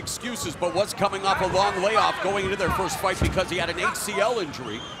making any excuses, but was coming off a long layoff going into their first fight because he had an ACL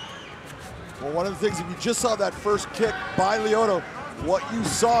injury. Well, one of the things, if you just saw that first kick by Lyoto, what you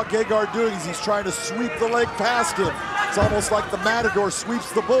saw Gegard doing is he's trying to sweep the leg past him. It's almost like the matador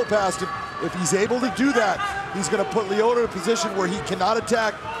sweeps the bull past him. If he's able to do that, he's going to put Lyoto in a position where he cannot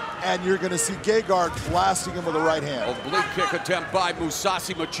attack, and you're going to see Gegard blasting him with a right hand. Oblique kick attempt by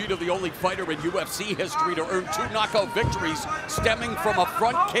Mousasi. Machida, the only fighter in UFC history to earn 2 knockout victories stemming from a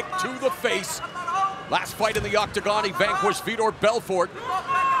front kick to the face. Last fight in the octagon, he vanquished Vitor Belfort.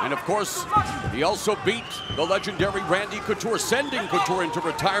 And of course, he also beat the legendary Randy Couture, sending Couture into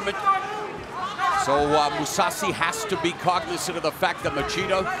retirement. So Mousasi has to be cognizant of the fact that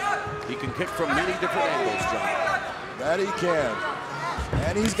Machida, he can kick from many different angles, John. That he can.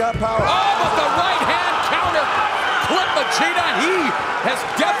 And he's got power. Oh, with the right hand counter, clip Machida, and he has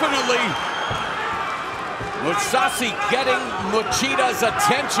definitely, Mousasi getting Machida's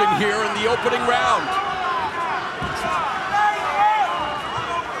attention here in the opening round.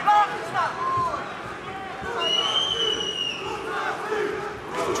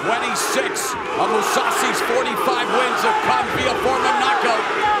 26 of Mousasi's 45 wins have come via form of knockout.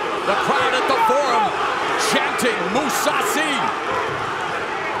 The crowd at the forum chanting Mousasi.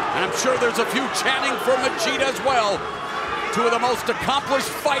 And I'm sure there's a few chanting for Machida as well. 2 of the most accomplished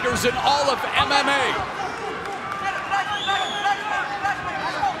fighters in all of MMA.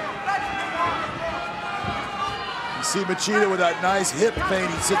 You see Machida with that nice hip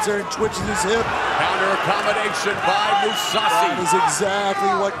feint. He sits there and twitches his hip. Counter accommodation by Mousasi. That is exactly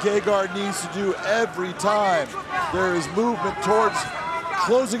what Gegard needs to do every time there is movement towards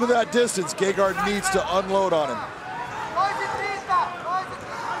closing of that distance. Gegard needs to unload on him.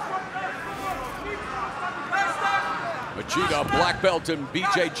 Machida, black belt in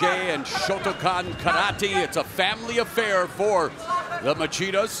BJJ and Shotokan Karate. It's a family affair for the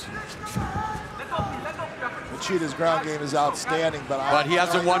Machidas. Machida's ground game is outstanding, but he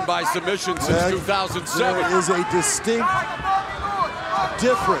hasn't won by submission since 2007. There is a distinct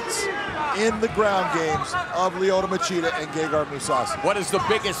difference in the ground games of Lyoto Machida and Gegard Mousasi. What is the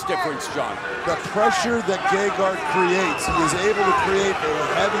biggest difference, John? The pressure that Gegard creates. He is able to create a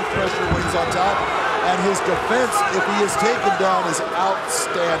heavy pressure when he's on top, and his defense, if he is taken down, is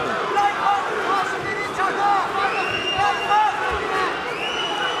outstanding.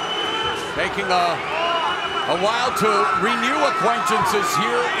 Taking a A while to renew acquaintances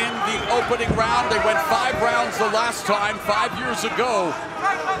here in the opening round. They went 5 rounds the last time, 5 years ago,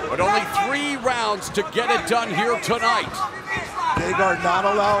 but only 3 rounds to get it done here tonight. Gegard not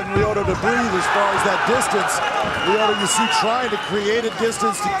allowing Lyoto to breathe as far as that distance. Lyoto, you see, trying to create a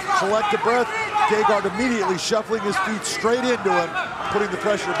distance to collect a breath. Gegard immediately shuffling his feet straight into him, putting the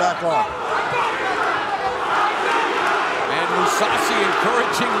pressure back on. And Mousasi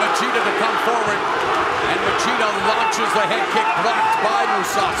encouraging Machida to come forward. And Machida launches the head kick, blocked by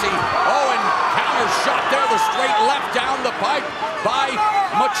Mousasi. Oh, and counter shot there, the straight left down the pipe by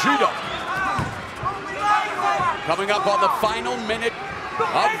Machida. Coming up on the final minute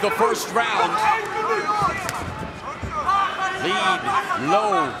of the first round. Lead,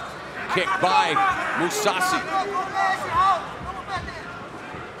 low kick by Mousasi.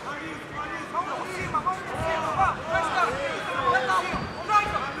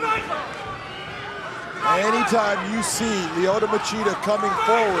 Anytime you see Lyoto Machida coming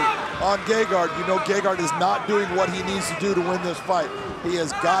forward on Gegard, you know Gegard is not doing what he needs to do to win this fight. He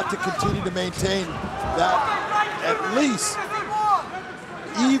has got to continue to maintain that at least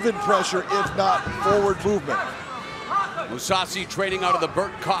even pressure, if not forward movement. Mousasi training out of the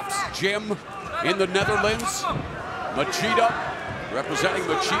Bert Kopp's gym in the Netherlands. Machida representing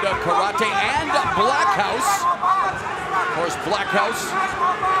Machida Karate and Blackhouse. Of course, Blackhouse,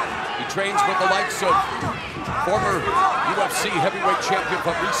 he trains with the likes of former UFC heavyweight champion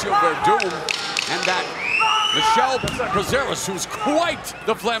Fabricio Verdum and that Michel Prazeres, who's quite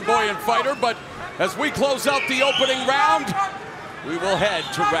the flamboyant fighter. But as we close out the opening round, we will head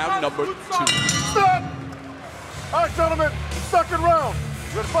to round number 2. Stop! All right, gentlemen, second round.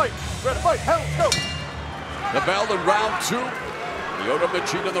 Ready to fight, ready to fight, hell, let's go. The bell in round 2. Lyoto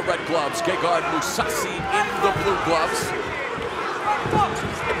Machida in the red gloves, Gegard Mousasi in the blue gloves.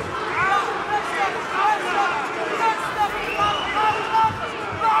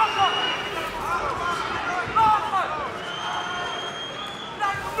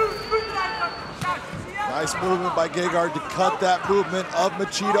 Nice movement by Gegard to cut that movement of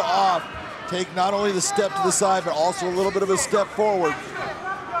Machida off. Take not only the step to the side, but also a little bit of a step forward.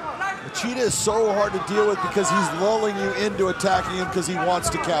 Machida is so hard to deal with because he's lulling you into attacking him because he wants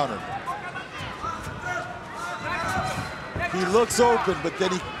to counter. He looks open, but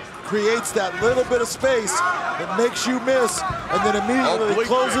then he creates that little bit of space that makes you miss, and then immediately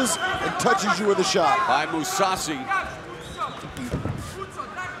closes and touches you with a shot. By Mousasi.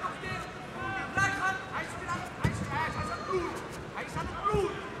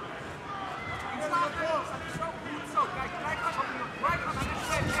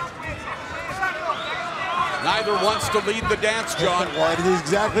 Neither wants to lead the dance, John. Well, that is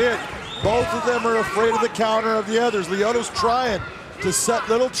exactly it. Both of them are afraid of the counter of the others. Lyoto's trying to set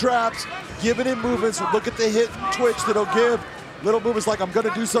little traps, giving him movements. Look at the hit and twitch that'll give little movements like I'm going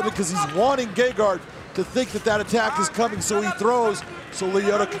to do something because he's wanting Gegard to think that that attack is coming, so he throws so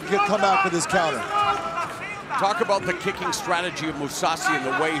Lyoto can come out with his counter. Talk about the kicking strategy of Mousasi and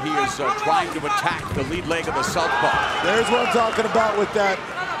the way he is trying to attack the lead leg of the southpaw. There's what I'm talking about with that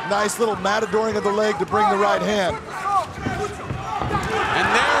nice little matadoring of the leg to bring the right hand. And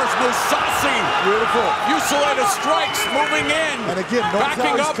there's Mousasi. Beautiful. Fusillade strikes moving in. And again,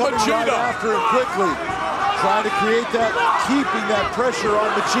 backing up coming Machida. Right after him quickly. Trying to create that, keeping that pressure on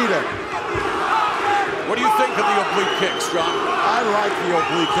Machida. What do you think of the oblique kicks, John? I like the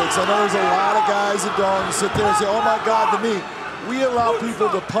oblique kicks. I know there's a lot of guys that don't sit there and say, oh my God, the knee. We allow people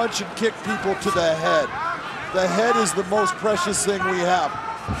to punch and kick people to the head. The head is the most precious thing we have.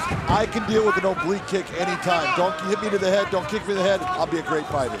 I can deal with an oblique kick anytime. Don't hit me to the head, don't kick me to the head, I'll be a great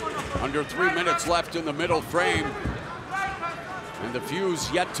fighter. Under 3 minutes left in the middle frame. And the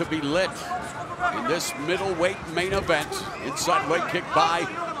fuse yet to be lit in this middleweight main event. Inside leg kick by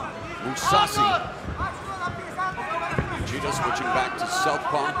Mousasi. Machida switching back to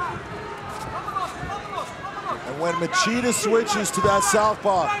southpaw. And when Machida switches to that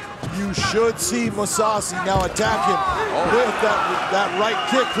southpaw, you should see Mousasi now attack him with that right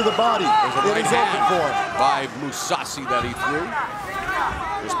kick to the body. It is open for him. By Mousasi that he threw.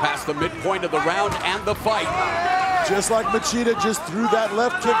 Just past the midpoint of the round and the fight. Just like Machida just threw that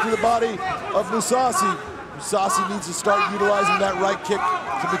left kick to the body of Mousasi, Mousasi needs to start utilizing that right kick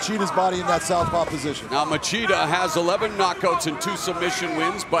to Machida's body in that southpaw position. Now Machida has 11 knockouts and 2 submission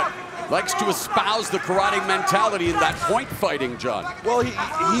wins, but likes to espouse the karate mentality in that point fighting, John. Well,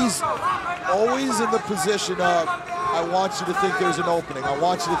 he's always in the position of, I want you to think there's an opening. I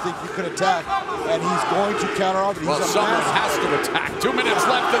want you to think you can attack, and he's going to counter off. Well, someone has to attack. 2 minutes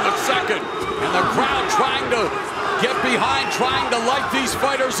left in the second, and the crowd trying to get behind trying to light these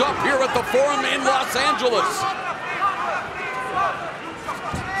fighters up here at the Forum in Los Angeles.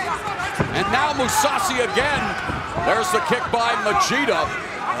 And now Mousasi again. There's the kick by Machida.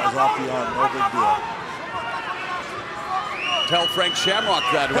 That was off the arm, no big deal. Tell Frank Shamrock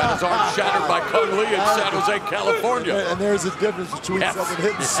that, who had his arm shattered by Kung Lee in San Jose, California. And there's a difference between someone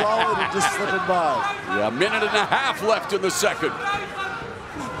hitting solid and just slipping by. Yeah, a minute and a half left in the second.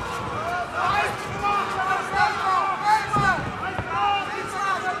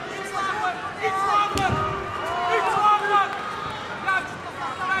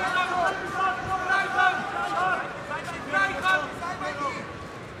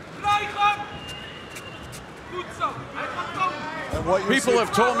 People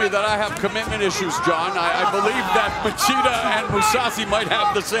have told me that I have commitment issues, John. I believe that Machida and Mousasi might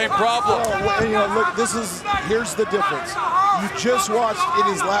have the same problem. Well, you know, look, here's the difference. You just watched in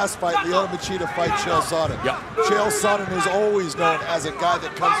his last fight, Lyoto Machida fight Chael Sonnen. Yeah. Chael Sonnen is always known as a guy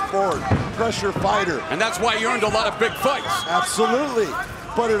that comes forward, pressure fighter. And that's why he earned a lot of big fights. Absolutely.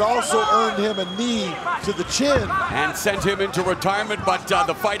 But it also earned him a knee to the chin. And sent him into retirement, but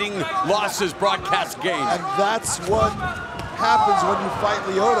the fighting lost his broadcast gain. And that's what happens when you fight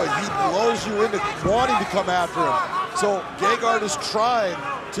Lyoto. He blows you into wanting to come after him. So Gegard is trying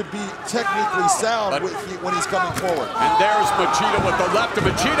to be technically sound when he's coming forward. And there's Machida with the left, and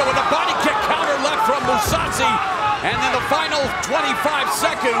Machida with a body kick counter left from Mousasi. And in the final 25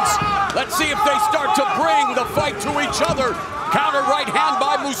 seconds, let's see if they start to bring the fight to each other. Counter right hand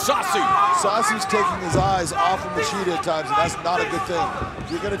by Mousasi. Mousasi's taking his eyes off of Machida at times, and that's not a good thing. If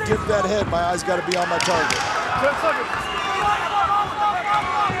you're gonna dip that head, my eyes gotta be on my target. 10 seconds.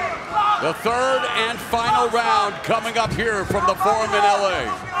 The third and final round coming up here from the Forum in LA.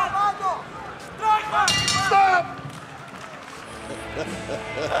 Stop!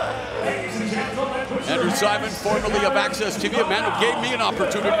 Andrew Simon, formerly of Access TV, a man who gave me an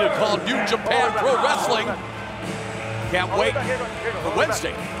opportunity to call New Japan Pro Wrestling. Can't wait for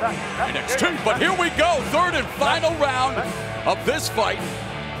Wednesday, NXT. But here we go, third and final round of this fight.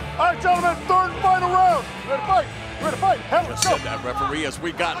 All right, gentlemen, third and final round. Ready to fight? Ready to fight? Hell, Just said that, referee, as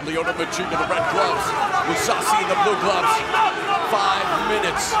we got Lyoto Machida the red gloves, Mousasi in the blue gloves. 5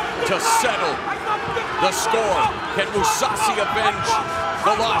 minutes to settle the score. Can Mousasi avenge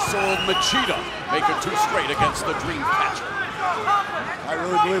the loss, or will Machida make it 2 straight against the Dreamcatcher? I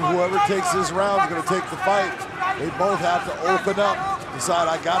really believe whoever takes this round is going to take the fight. They both have to open up, decide,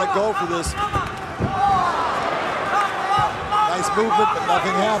 I got to go for this. Nice movement, but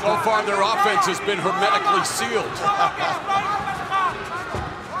nothing happened. So far, their offense has been hermetically sealed.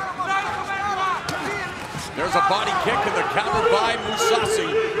 There's a body kick and the counter by Mousasi.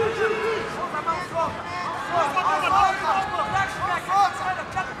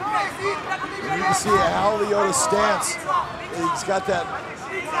 You can see how Lyoto's stance. He's got that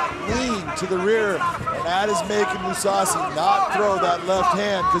lean to the rear, and that is making Mousasi not throw that left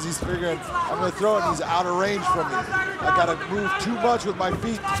hand, because he's figuring, I'm going to throw it and he's out of range from me. I got to move too much with my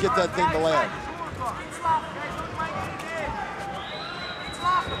feet to get that thing to land.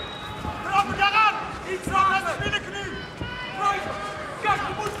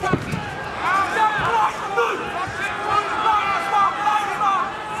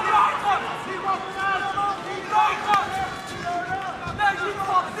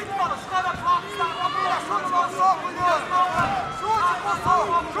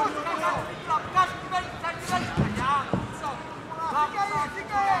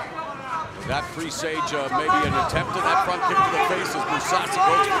 That presage maybe an attempt at that front kick to the face as Mousasi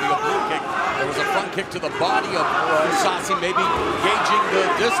goes for the oblique kick. There was a front kick to the body of Mousasi, maybe gauging the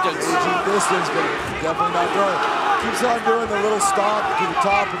distance. Gauging distance, but definitely not throwing. Keeps on doing the little stomp to the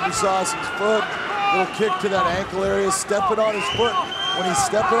top of Mousasi's foot. Little kick to that ankle area, stepping on his foot. When he's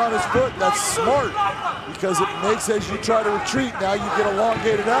stepping on his foot, that's smart, because it makes, as you try to retreat, now you get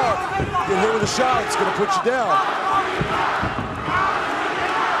elongated out. Get hit with a shot, it's gonna put you down.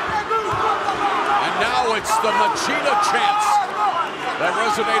 Now it's the Machida chants that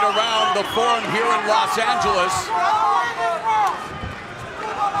resonate around the Forum here in Los Angeles.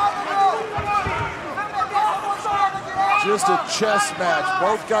 Just a chess match.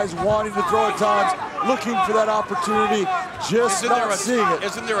 Both guys wanting to throw at times, looking for that opportunity, just not seeing it.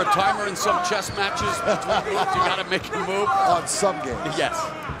 Isn't there a timer in some chess matches between moves? You gotta make a move? On some games. Yes.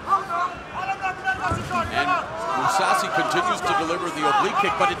 And Mousasi continues to deliver the oblique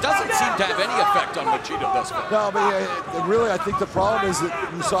kick, but it doesn't seem to have any effect on Machida thus far. No, but really, I think the problem is that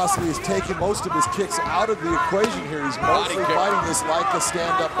Mousasi has taken most of his kicks out of the equation here. He's mostly fighting this like a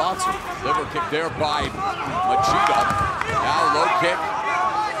stand-up boxer. Liver kick there by Machida. Now low kick.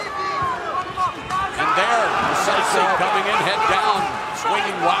 And there. Mousasi coming in, head down,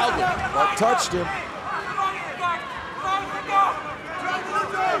 swinging wildly. That touched him.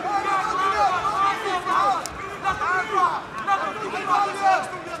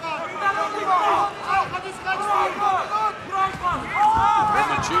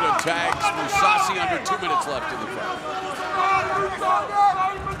 Machida tags Mousasi under 2 minutes left in the fight.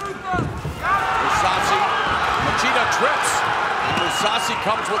 Mousasi, Machida trips. And Mousasi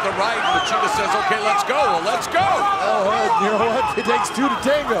comes with the right. Machida says, okay, let's go. Well, let's go. Oh, you know what? It takes two to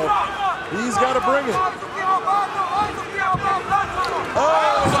tango. He's got to bring it. Oh,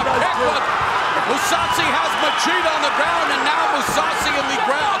 a kick, but Mousasi has Machida on the ground, and now Mousasi in the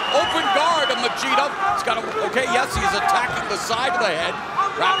ground. Open guard of Machida. He's got okay, yes, he's attacking the side of the head,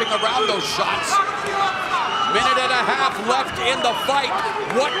 wrapping around those shots. Minute and a half left in the fight.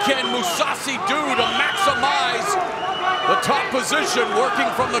 What can Mousasi do to maximize the top position, working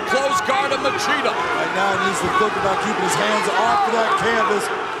from the close guard of Machida? Right now, he needs to think about keeping his hands off of that canvas,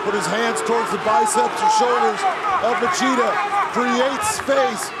 put his hands towards the biceps or shoulders of Machida, create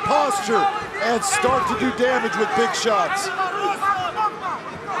space, posture, and start to do damage with big shots.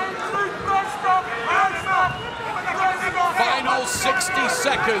 Final 60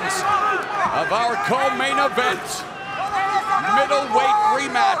 seconds of our co-main event. Middleweight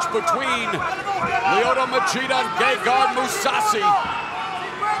rematch between Lyoto Machida and Gegard Mousasi.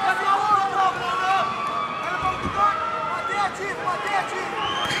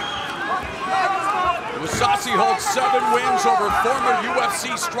 Mousasi holds 7 wins over former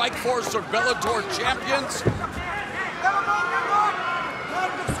UFC Strikeforce or Bellator champions.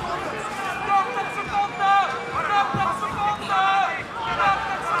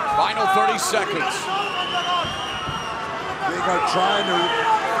 Final 30 seconds. Gegard trying to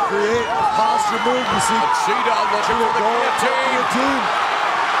create a posture move. You see Machida looking for the guillotine.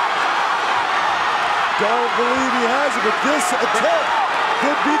 Don't believe he has it, but this attempt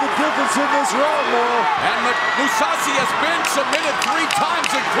could be the difference in this round, Laurel. And Mousasi has been submitted 3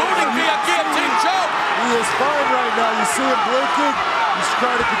 times, including via guillotine choke. He is fine right now. You see him blinking. He's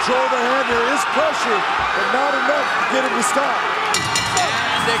trying to control the hand. There is pressure, but not enough to get him to stop.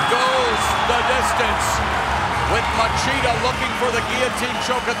 And it goes the distance with Machida looking for the guillotine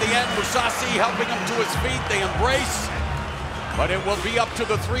choke at the end. Mousasi helping him to his feet. They embrace. But it will be up to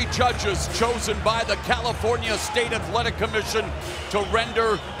the 3 judges chosen by the California State Athletic Commission to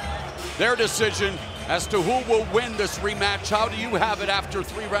render their decision as to who will win this rematch. How do you have it after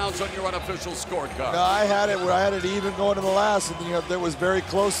 3 rounds on your unofficial scorecard? No, I had it even going to the last, and that was very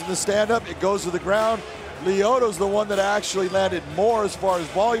close in the stand-up. It goes to the ground. Lyoto's the one that actually landed more as far as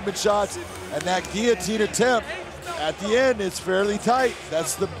volume and shots, and that guillotine attempt at the end, it's fairly tight.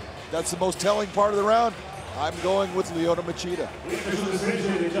 That's the most telling part of the round. I'm going with Lyoto Machida. Official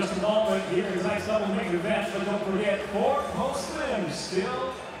decision in just a moment. Here is tonight's double main event, but don't forget 4 post-limbs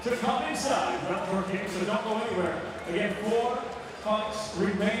still to come inside. Round 4 games, so don't go anywhere. Again, 4 fights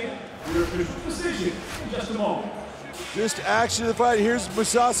remain. Your official decision in just a moment. Just action of the fight. Here's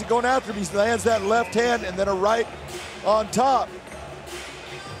Mousasi going after him. He lands that left hand and then a right on top.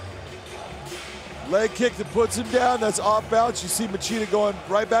 Leg kick that puts him down. That's off balance. You see Machida going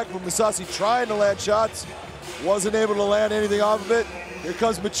right back from Mousasi trying to land shots. Wasn't able to land anything off of it. Here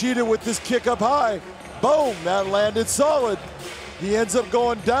comes Machida with this kick up high. Boom, that landed solid. He ends up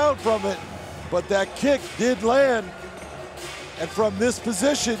going down from it, but that kick did land. And from this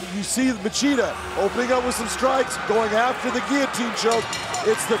position, you see Machida opening up with some strikes, going after the guillotine choke.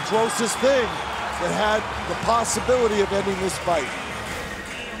 It's the closest thing that had the possibility of ending this fight.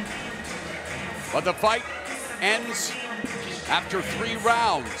 But the fight ends after 3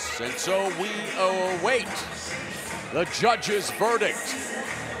 rounds, and so we await the judge's verdict.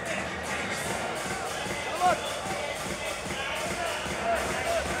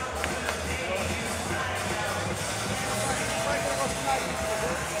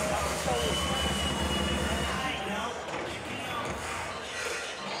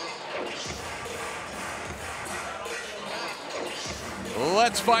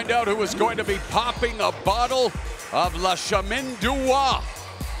 Let's find out who is going to be popping a bottle of La Shlemenko.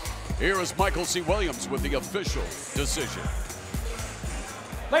 Here is Michael C. Williams with the official decision.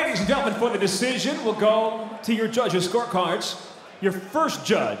 Ladies and gentlemen, for the decision, we'll go to your judges' scorecards. Your first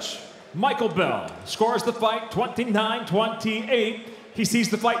judge, Michael Bell, scores the fight 29-28. He sees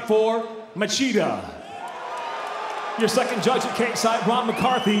the fight for Machida. Your second judge at K-side, Ron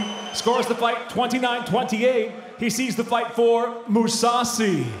McCarthy, scores the fight 29-28. He sees the fight for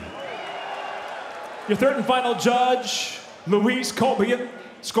Mousasi. Your third and final judge, Luis Cobian,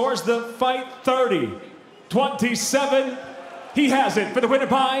 scores the fight 30-27. He has it for the winner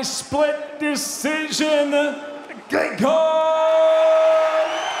by split decision, Gegard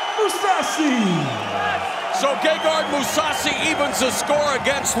Mousasi. So Gegard Mousasi evens the score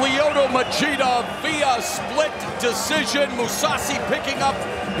against Lyoto Machida via split decision. Mousasi picking up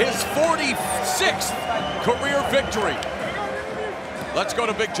his 46th career victory. Let's go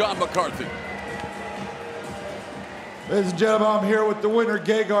to Big John McCarthy. Ladies and gentlemen, I'm here with the winner,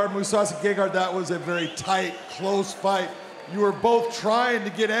 Gegard Mousasi. Gegard, that was a very tight, close fight. You were both trying to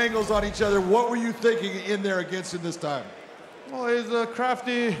get angles on each other. What were you thinking in there against him this time? Well, he's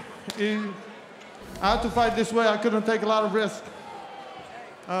crafty. I had to fight this way. I couldn't take a lot of risk.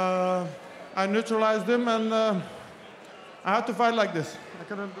 I neutralized him, and I had to fight like this. I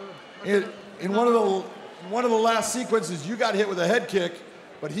couldn't do it. In one of the last sequences, you got hit with a head kick,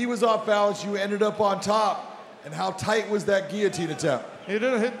 but he was off balance. You ended up on top. And how tight was that guillotine attempt? He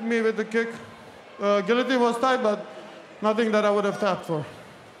didn't hit me with the kick. Guillotine was tight, but nothing that I would have tapped for.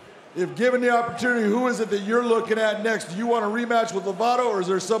 If given the opportunity, who is it that you're looking at next? Do you want a rematch with Lyoto, or is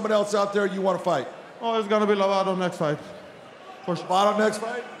there someone else out there you want to fight? Oh, it's going to be Lyoto next fight. For sure. Lyoto next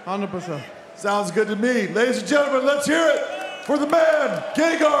fight? 100%. Sounds good to me. Ladies and gentlemen, let's hear it for the man,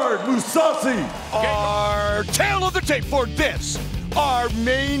 Gegard Mousasi. Our tail of the tape for this, our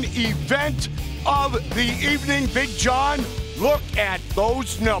main event of the evening. Big John, look at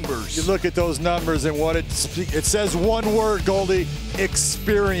those numbers. You look at those numbers and what it says one word, Goldie,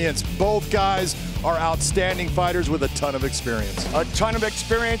 experience. Both guys are outstanding fighters with a ton of experience. A ton of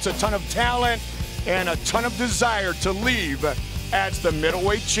experience, a ton of talent, and a ton of desire to leave as the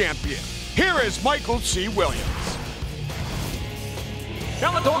middleweight champion. Here is Michael C. Williams.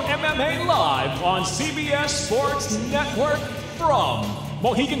 Bellator MMA live on CBS Sports Network from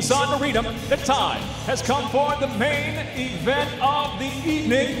Mohegan Sun Arena. The time has come for the main event of the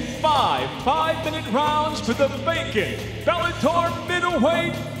evening. 5 5-minute rounds for the vacant Bellator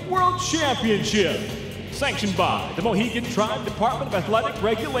Middleweight World Championship. Sanctioned by the Mohegan Tribe Department of Athletic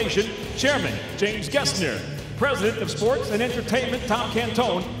Regulation, Chairman James Gessner, President of Sports and Entertainment Tom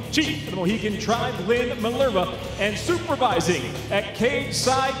Cantone, Chief of the Mohegan Tribe Lynn Malerva, and supervising at Cage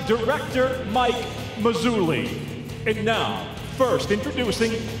Side Director Mike Mazzulli. And now, first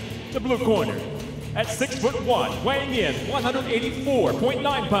introducing the blue corner. At 6'1", weighing in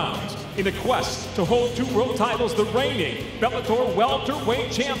 184.9 pounds, in a quest to hold 2 world titles, the reigning Bellator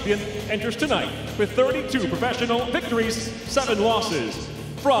welterweight champion enters tonight with 32 professional victories, 7 losses.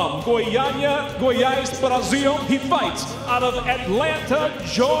 From Goiânia, Goiás, Brazil, he fights out of Atlanta,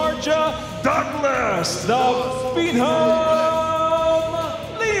 Georgia, Douglas, the Phenom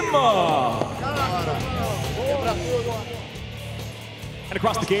Lima. And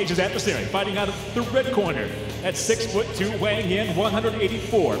across the cage, his adversary, fighting out of the red corner at 6'2", weighing in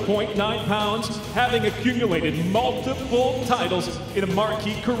 184.9 pounds, having accumulated multiple titles in a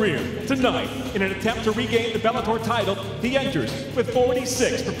marquee career. Tonight, in an attempt to regain the Bellator title, he enters with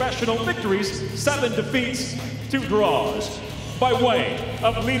 46 professional victories, 7 defeats, 2 draws. By way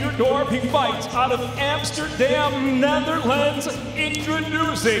of Leiderdorp, he fights out of Amsterdam, Netherlands,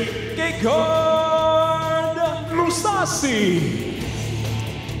 introducing Gegard Mousasi.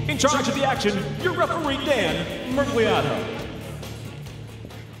 In charge of the action, your referee, Dan Mergliato.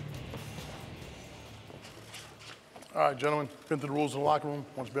 All right, gentlemen, been through the rules in the locker room.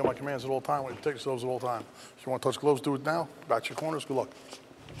 Want you to be on my commands at all time. Want you to protect yourselves at all time. If you want to touch gloves, do it now. Back to your corners. Good luck.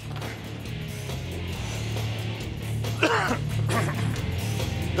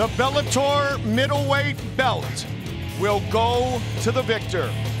 The Bellator middleweight belt will go to the victor,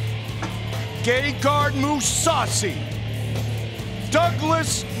 Gegard Mousasi.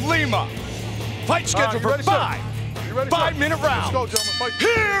 Douglas Lima. Fight scheduled for 5 5-minute rounds. Let's go, gentlemen. Fight.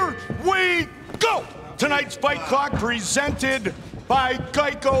 Here we go. Tonight's fight clock presented by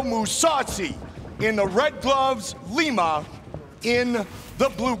Gegard Mousasi. In the red gloves, Lima in the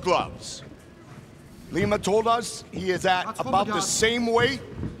blue gloves. Lima told us he is at about the same weight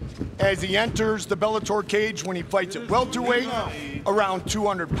as he enters the Bellator cage when he fights at welterweight, around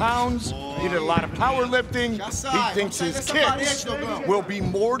 200 pounds. He did a lot of powerlifting. He thinks his kicks will be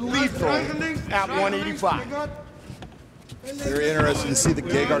more lethal at 185. Very interesting to see that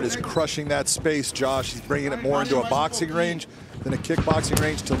Gegard is crushing that space, Josh. He's bringing it more into a boxing range than a kickboxing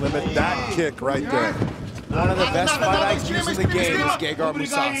range to limit that kick right there. One of the best fight IQs in the game is Gegard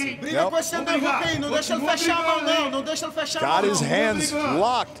Mousasi. Yep. Got his hands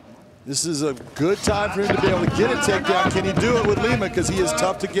locked. This is a good time for him to be able to get a takedown. Can he do it with Lima? Because he is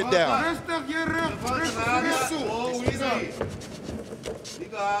tough to get down.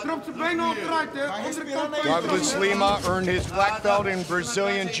 Douglas Lima earned his black belt in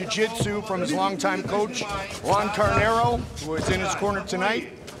Brazilian Jiu-Jitsu from his longtime coach, Juan Carneiro, who is in his corner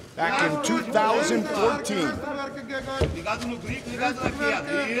tonight, back in 2014.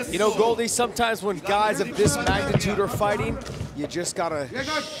 You know, Goldie, sometimes when guys of this magnitude are fighting, you just gotta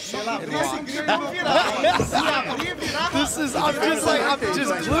shut up and watch. This is, I'm just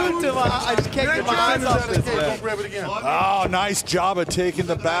glued to I just can't get my eyes off this, man. Oh, nice job of taking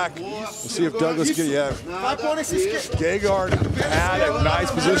the back. We'll see if Douglas can, Gegard had a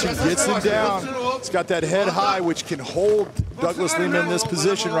nice position, gets him down. He's got that head high, which can hold Douglas Lima in this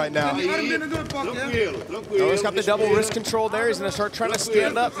position right now. He's got the double wrist control there. He's gonna start trying to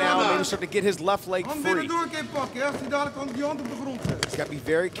stand up now, maybe start to get his left leg free. He's got to be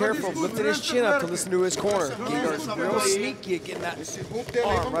very careful of lifting his chin up to listen to his corner. Gegard's real sneaky at getting that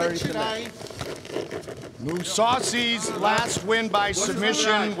arm right underneath the neck. Mousasi's last win by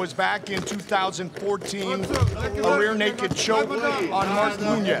submission was back in 2014, a rear naked choke on Mark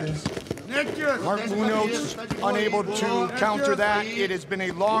Munoz. Mark Munoz unable to counter that. It has been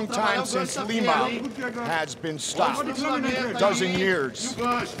a long time since Lima has been stopped, a dozen years. You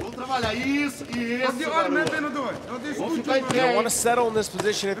don't want to settle in this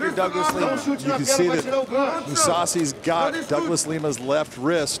position if you're Douglas Lima. You can see that Mousasi's got Douglas Lima's left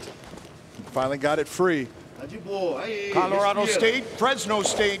wrist. Finally got it free. Colorado State, Fresno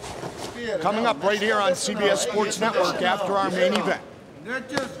State, coming up right here on CBS Sports Network after our main event.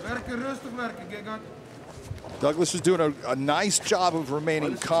 Douglas is doing a nice job of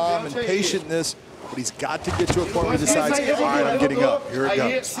remaining calm and patient in this, but he's got to get to a point where he decides, all right, I'm getting up. Here it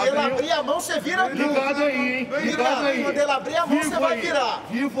goes. Se ele abrir a mão, você vira tudo. Ligado aí, ligado aí. Quando ele abrir a mão, você vai virar.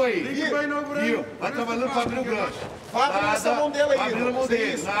 Viu aí. Viu. Vai trabalhando para abrir o gancho. Vai abrir essa mão dele aí. Vai abrindo a mão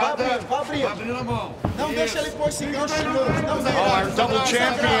dele. Vai abrindo. Vai abrindo a mão. Não deixa ele pôr esse gancho de novo. Our double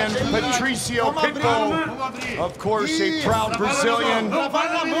champion, Patricio Pico, of course, a proud Brazilian,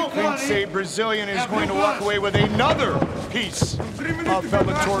 thinks a Brazilian is going to walk away with another piece of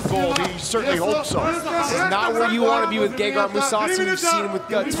Bellator gold. He certainly hopes so. This is not where you want to be with Gegard Mousasi. We've seen him with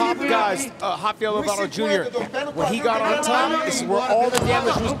top guys, Rafael Lovato Jr. When he got on top, this is where all the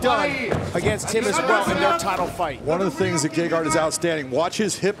damage was done against him as well in their title fight. One of the things that Gegard is outstanding, watch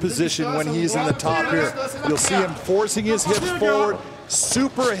his hip position when he's in the top here. You'll see him forcing his hips forward,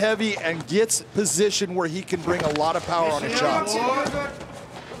 super heavy, and gets position where he can bring a lot of power on his shots.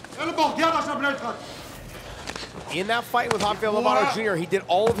 In that fight with Rafael Lovato Jr., he did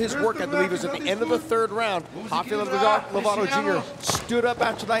all of his work, I believe it was at the end of the third round. Rafael Lovato Jr. stood up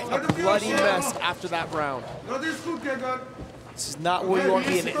after that, a bloody mess after that round. This is not where you want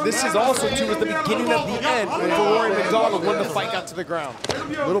to be in it. This is also, too, at the beginning of the end for Rory MacDonald when the fight got to the ground.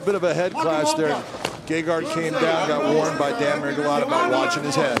 A little bit of a head clash there. Gegard came down, got warned by Dan Mergulata about watching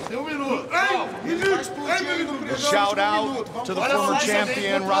his head. A shout out to the former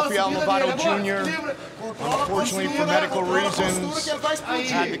champion, Rafael Lovato Jr. Unfortunately, for medical reasons,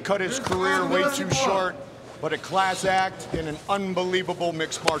 had to cut his career way too short. But a class act in an unbelievable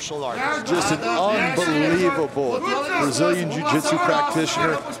mixed martial art. Just an unbelievable Brazilian Jiu-Jitsu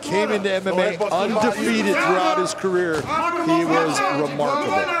practitioner. Came into MMA undefeated throughout his career. He was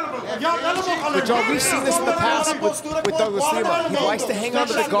remarkable. But John, we've seen this in the past with Douglas Lima. He likes to hang on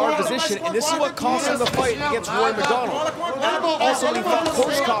to the guard position, and this is what cost him the fight against Rory MacDonald. Also, when he fought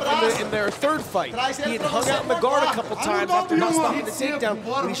Korshkov in their third fight, he had hung out in the guard a couple times after not stopping the takedown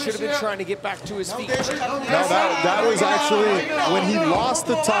when he should have been trying to get back to his feet. No, that was actually when he lost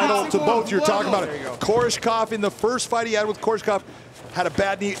the title to both. You're talking about it. Korshkov, in the first fight he had with Korshkov, had a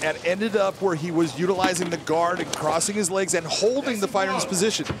bad knee and ended up where he was utilizing the guard and crossing his legs and holding the fighter in his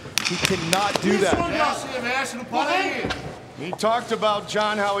position. He cannot do that. He talked about,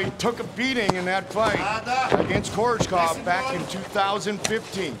 John, how he took a beating in that fight against Korshkov back in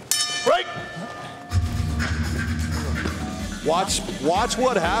 2015. Break! Watch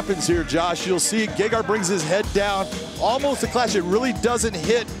what happens here, Josh. You'll see Gegard brings his head down, almost a clash. It really doesn't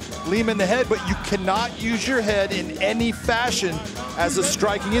hit Lima in the head, but you cannot use your head in any fashion as a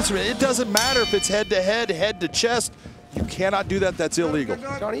striking instrument. It doesn't matter if it's head to head, head to chest. You cannot do that. That's illegal.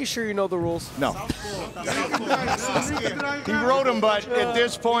 John, are you sure you know the rules? No. He wrote them, but at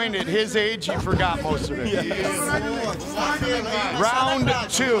this point, at his age, he forgot most of it. Round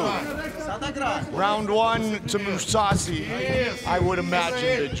two. Round one to Mousasi, I would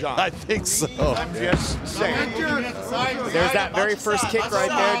imagine, to John. I think so. I'm just saying. There's that very first kick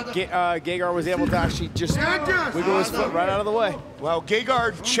right there. Gegard was able to actually just wiggle his foot right out of the way. Well,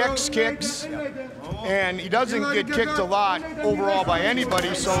 Gegard checks kicks, and he doesn't get kicked a lot overall by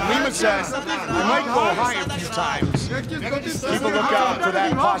anybody, so Lima said, I might go high a few times. Keep a lookout for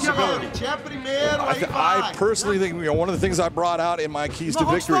that possibility. I personally think, one of the things I brought out in my keys to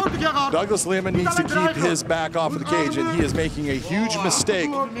victory, Douglas Lima needs to keep his back off of the cage, and he is making a huge mistake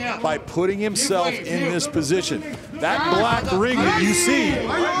by putting himself in this position. That black ring that you see,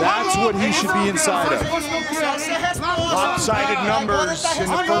 that's what he should be inside of. Lopsided numbers in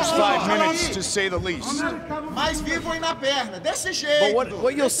the first 5 minutes, to say the least. But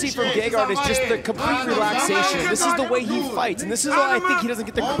what you'll see from Gegard is just the complete relaxation. This is the way he fights, and this is why I think he doesn't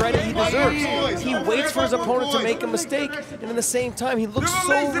get the credit he deserves. He waits for his opponent to make a mistake, and at the same time, he looks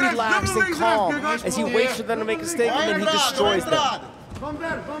so relaxed and calm as he waits for them to make a mistake, and then he destroys them.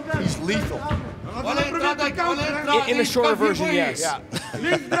 He's lethal. In the shorter version, yes. Yeah.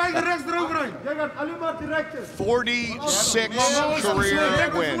 46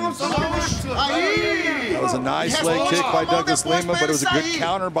 career wins. That was a nice leg kick by Douglas Lima, but it was a good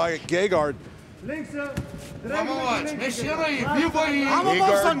counter by Gegard. Gegard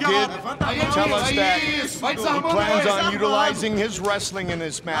did tell us that he plans on utilizing his wrestling in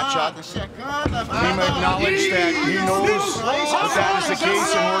this matchup. Lima acknowledged that he knows that that is the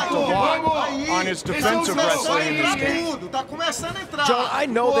case and worked a lot on his defensive wrestling in this game. John, I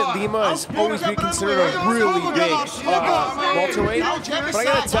know that Lima has always been considered a really big welterweight, but I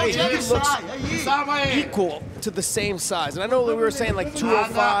gotta tell you, he looks equal to the same size. And I know that we were saying like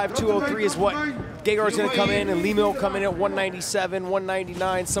 205, 203 is what Gegard's gonna come in, and Lima will come in at 197,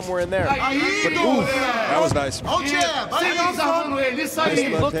 199, somewhere in there. But ooh, that was nice. They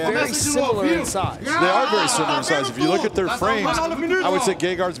look very similar in size. They are very similar in size. If you look at their frames, I would say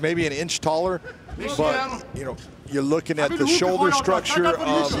Gegard's maybe an inch taller, but you know, you're looking at the shoulder structure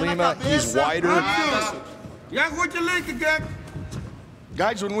of Lima. He's wider.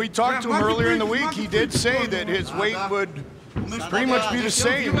 Guys, when we talked to him earlier in the week, he did say that his weight would pretty much be the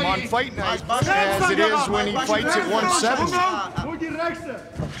same on fight night as it is when he fights at 170.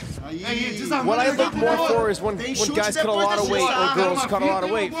 What I look more for is when guys cut a lot of weight, or girls cut a lot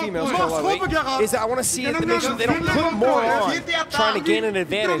of weight, females cut a lot of weight, is that I want to see it to make sure they don't put more on trying to gain an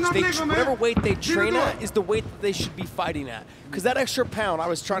advantage. Whatever weight they train at is the weight that they should be fighting at. Because that extra pound, I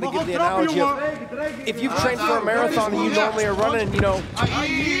was trying to give the analogy of, if you've trained for a marathon and you normally are running, you know,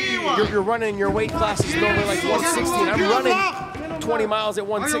 you're running, your weight class is normally like 160, and I'm running 20 miles at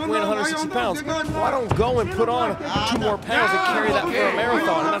 160, weighing 160 pounds. Well, I don't go and put on 2 more pounds and carry that for a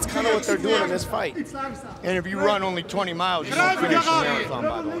marathon, and that's kind of what they're doing in this fight. And if you run only 20 miles, you don't finish a marathon,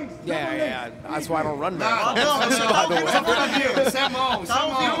 by the way. Yeah, that's why I don't run marathons, by the way.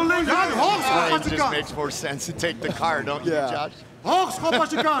 It just makes more sense to take the car, don't you, Josh?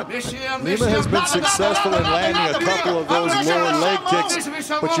 Lima has been successful in landing a couple of those lower leg kicks,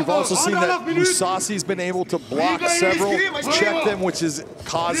 but you've also seen that Mousasi's been able to block several, check them, which is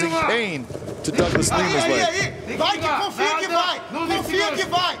causing pain to Douglas Lima's leg. He's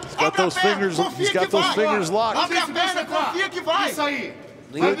got those fingers locked.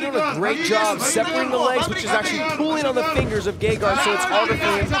 Lima doing a great job separating the legs, which is actually pulling on the fingers of Gegard, so it's harder for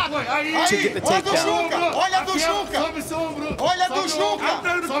him to get the takedown.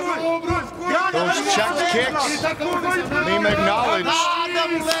 Those check kicks, Lima acknowledged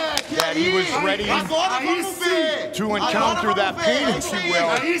that he was ready to encounter that pain, if you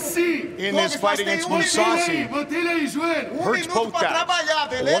will, in this fight against Mousasi. Hurts both guys.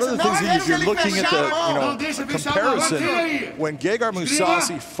 One of the things that if you're looking at the comparison, when Gegard Mousasi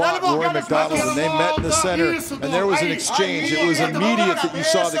fought Rory MacDonald and they met in the center and there was an exchange, it was immediate that you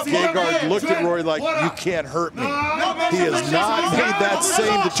saw that Gegard looked at Rory like, you can't hurt me. He has not made that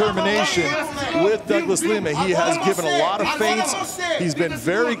same determination with Douglas Lima. He has given a lot of feints. He's been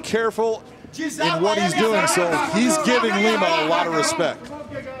very careful in what he's doing, so he's giving Lima a lot of respect. I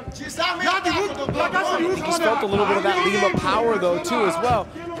think he's felt a little bit of that Lima power, though, too, as well.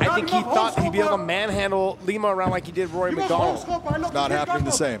 I think he thought that he'd be able to manhandle Lima around like he did Rory MacDonald. It's not happening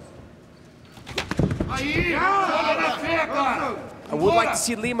the same. I would like to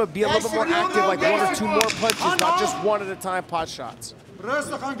see Lima be a little bit more active, like 1 or 2 more punches, not just 1 at a time pot shots.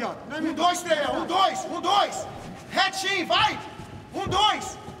 Retinho, vai! 2.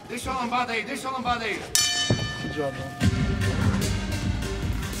 Deixa a lambada aí, deixa a lambada aí.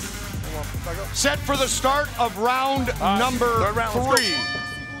 Set for the start of round number 3.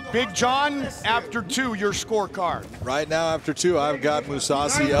 Big John, after 2, your scorecard. Right now, after 2, I've got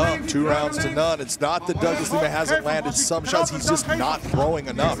Mousasi up 2 rounds to none. It's not that Douglas Lima hasn't landed some shots. He's just not throwing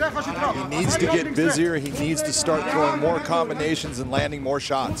enough. He needs to get busier. He needs to start throwing more combinations and landing more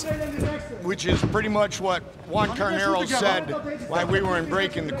shots. Which is pretty much what Juan Carnero said while we were in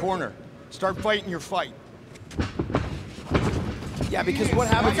break in the corner. Start fighting your fight. Yeah, because what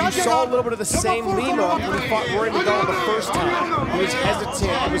happened, you saw a little bit of the same Lima when he fought Rory MacDonald the first time. He was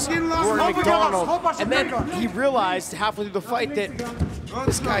hesitant, it was Rory MacDonald. And then he realized halfway through the fight that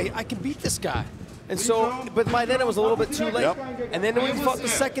this guy, I can beat this guy. And so, but by then it was a little bit too late. And then when he fought the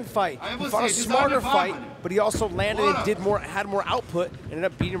second fight, he fought a smarter fight, but he also landed and had more output, and ended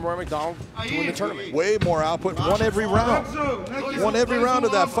up beating Rory MacDonald to win the tournament. Way more output, won every round. Won every round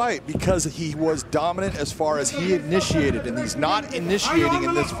of that fight because he was dominant as far as he initiated, and he's not initiating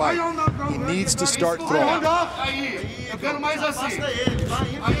in this fight. He needs to start throwing.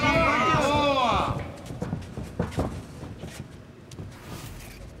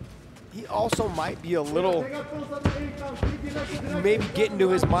 He also might be a little, maybe getting to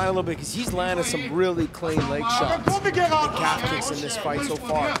his mind a little bit, because he's landed some really clean leg shots and calf kicks in this fight so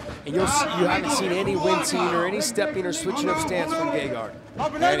far. And you haven't seen any wincing or any stepping or switching of stance from Gegard.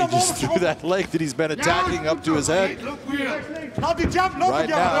 And he just threw that leg that he's been attacking up to his head. Right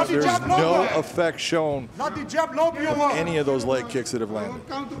now, there's no effect shown of any of those leg kicks that have landed.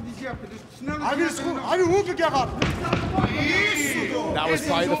 That was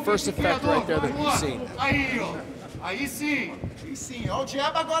probably the first effect right there that we've seen. Aí sim. Olha o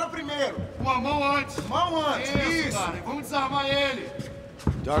jab agora primeiro. Com a mão antes. Mão antes. Isso, cara. Vamos desarmar ele.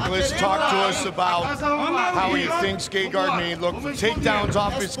 Douglas, talk to us about how he thinks Gegard may look for takedowns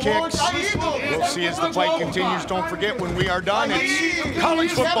off his kicks. We'll see as the fight continues. Don't forget, when we are done, it's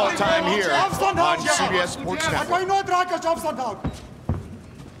college football time here on CBS Sports Network.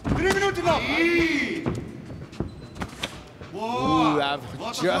 Ooh, that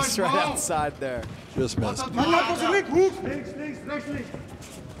just right outside there. Just missed.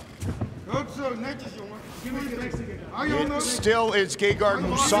 It still is Gegard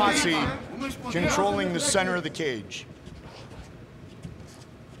Mousasi controlling the center of the cage.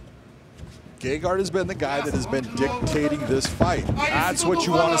 Gegard has been the guy that has been dictating this fight. That's what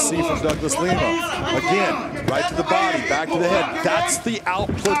you want to see from Douglas Lima. Again, right to the body, back to the head. That's the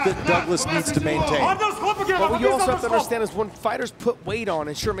output that Douglas needs to maintain. But what you also have to understand is when fighters put weight on,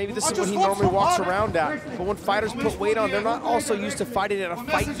 and sure, maybe this is what he normally walks around at, but when fighters put weight on, they're not also used to fighting at a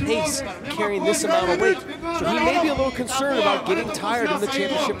fight pace, carrying this amount of weight. So he may be a little concerned about getting tired in the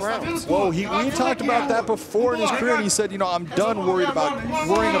championship rounds. Whoa, we talked about that before in his career, and he said, you know, I'm done worrying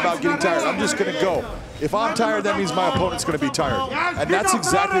about getting tired. I'm just going to go. If I'm tired, that means my opponent's going to be tired. And that's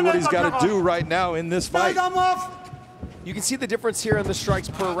exactly what he's got to do right now in this fight. You can see the difference here in the strikes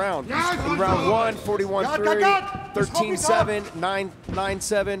per round. In round 1, 41-3, 13-7,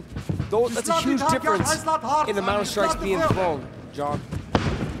 9-7. That's a huge difference in the amount of strikes being thrown, John.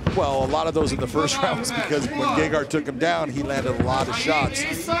 Well, a lot of those in the first rounds, because when Gegard took him down, he landed a lot of shots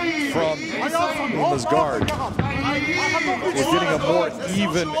from Lima's guard. We're getting them more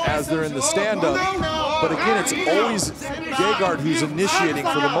even as they're in the stand-up. But again, it's always Gegard who's initiating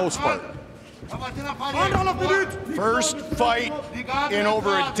for the most part. First fight in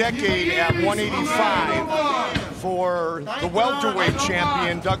over a decade at 185 for the welterweight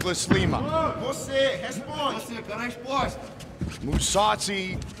champion, Douglas Lima.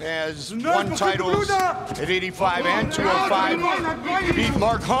 Mousasi has won titles at 85 and 205. Beat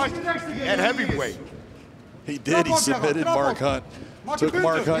Mark Hunt at heavyweight. He did. He submitted Mark Hunt. Took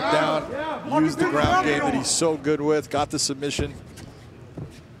Mark Hunt down, used the ground game that he's so good with, got the submission.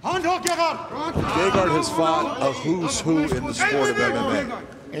 Gegard has fought a who's who in the sport of MMA.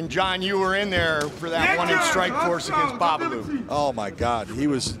 And John, you were in there for that one in Strikeforce against Babalu. Oh my God, he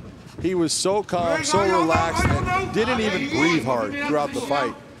was so calm, so relaxed, and didn't even breathe hard throughout the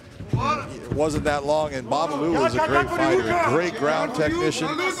fight. It wasn't that long, and Babalu was a great fighter, a great ground technician,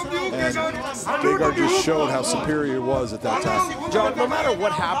 and Gegard just showed how superior he was at that time. John, no matter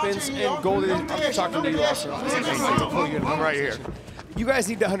what happens, and Goldie, I'm talking to you also. I'm right here. You guys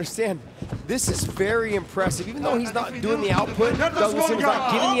need to understand, this is very impressive. Even though he's not doing the output, Douglas Lima's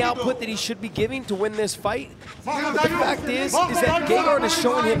not giving the output that he should be giving to win this fight. But the fact is that Gegard is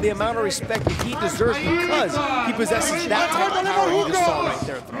showing him the amount of respect that he deserves because he possesses that type of power you just saw right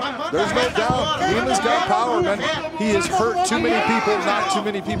there. There's no doubt. Lima's got power, man. He has hurt too many people, knocked too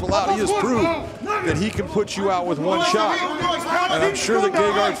many people out. He has proved that he can put you out with one shot. And I'm sure that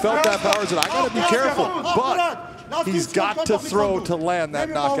Gegard felt that power and said, I got to be careful. But he's got to throw to land that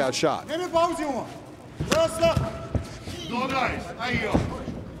knockout shot.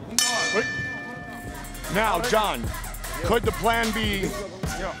 Now, John, could the plan be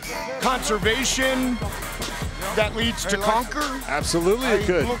conservation that leads to conquer? Absolutely it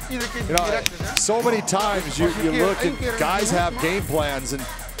could. You know, so many times you look and guys have game plans and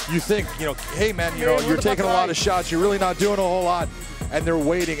you think, you know, hey man, you know, you're taking a lot of shots, you're really not doing a whole lot. and they're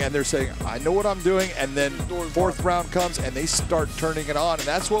waiting, and they're saying, I know what I'm doing, and then fourth round comes, and they start turning it on, and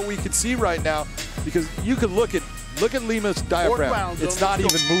that's what we can see right now, because you can look at Lima's diaphragm. It's not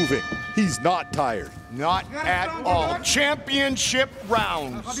even moving. He's not tired. Not at all. Championship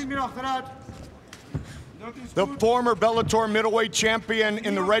rounds. The former Bellator middleweight champion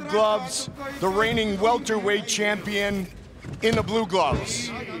in the red gloves, the reigning welterweight champion in the blue gloves.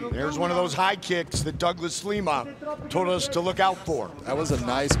 There's one of those high kicks that Douglas Lima told us to look out for. That was a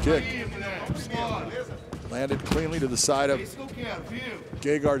nice kick. Landed cleanly to the side of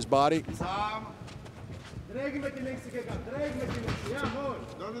Gegard's body.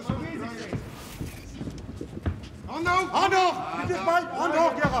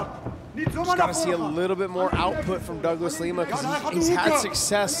 Just got to see a little bit more output from Douglas Lima because he's had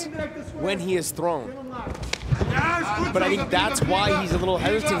success when he is thrown. But I think that's why he's a little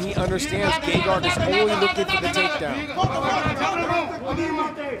hesitant. He understands Gegard is only looking for the takedown.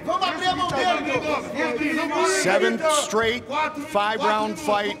 Seventh straight 5-round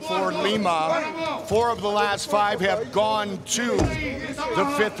fight for Lima. 4 of the last 5 have gone to the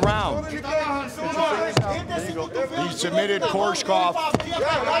 5th round. He submitted Korshkov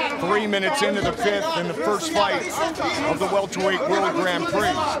 3 minutes into the 5th in the first fight of the welterweight World Grand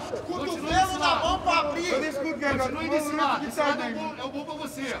Prix.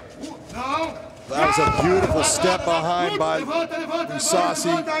 That was a beautiful step behind by Mousasi.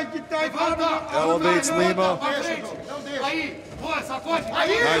 Elevates Lima.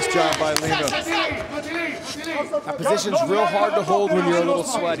 Nice job by Lima. That position's real hard to hold when you're a little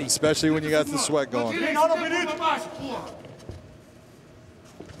sweaty. Especially when you got the sweat going.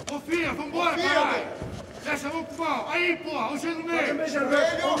 Fecha a mão com mão. Aí, porra, o joelho no meio. O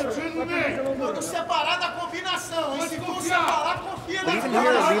joelho no meio. Quando separar da combinação. E se for separar, confia But even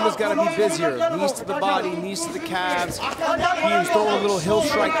here, Lima's got to be busier. Knees to the body, knees to the calves. He was throwing a little heel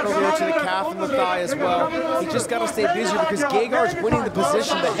strike earlier to the calf and the thigh as well. He just got to stay busier because Gegard's winning the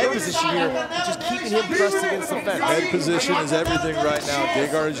position, the head position here, and just keeping him pressed against the fence. Head position is everything right now.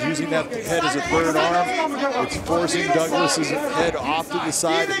 Gegard is using that head as a third arm. It's forcing Douglas's head off to the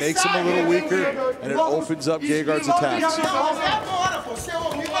side. It makes him a little weaker, and it opens up Gegard's attacks.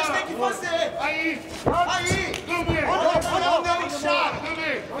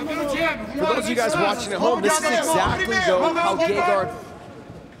 For those of you guys watching at home, this is exactly though how Gegard,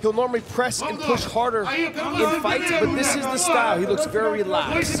 he'll normally press and push harder in fights, but this is the style. He looks very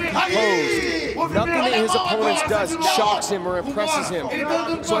relaxed, composed. Nothing that his opponent does shocks him or impresses him.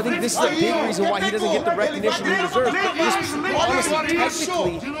 So I think this is a big reason why he doesn't get the recognition he deserves. But this, honestly,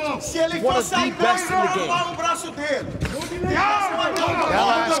 technically, one of the best in the game. That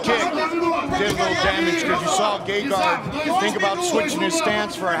last kick did a little damage because you saw Gegard think about switching his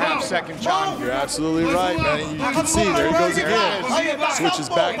stance for a half-second, John. You're absolutely right, man. You can see, there he goes again. Switches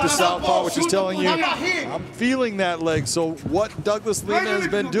back to southpaw, which is telling you, I'm feeling that leg. So what Douglas Lima has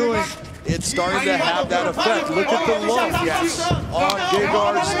been doing, it's starting to have that effect. Look at the lump on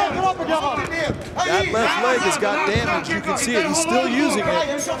Gegard's. That left leg has got damage. You can see it. He's still using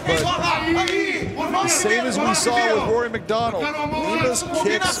it. But the same as we saw with Rory MacDonald, Lima's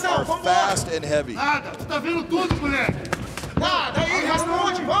kicks are fast and heavy. I mean,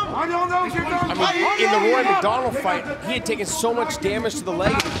 in the Rory MacDonald fight, he had taken so much damage to the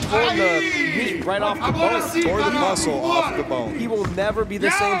leg and torn the meat right off the bone. Tore the muscle off the bone. He will never be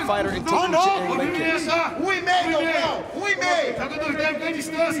the same fighter in taking leg kicks.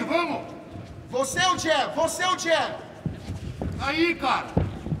 Você é o jab, você é o jab. Aí, cara.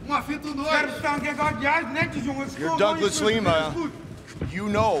 Uma fita no olho. You're Douglas Lima. You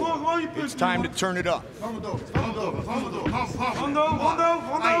know it's time to turn it up. He's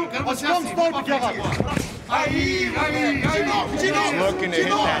looking to hit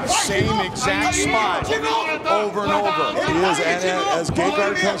that same exact spot over and over. He is, and as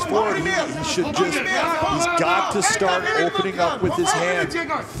Gegard comes forward, he should just, he's got to start opening up with his hands.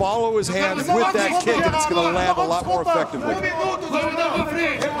 Follow his hands with that kick, and it's going to land a lot more effectively.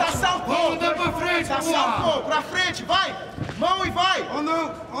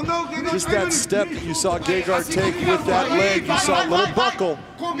 Just that step that you saw Gegard take with that leg, you saw a little buckle,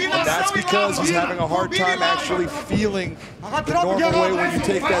 and that's because he's having a hard time actually feeling the normal way when you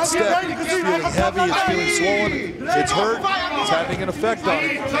take that step. It's feeling heavy, it's feeling swollen, it's hurt, it's having an effect on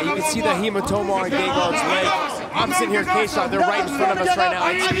it. Yeah, you can see the hematoma on Gegard's leg. I'm sitting here in K-Shot. They're right in front of us right now.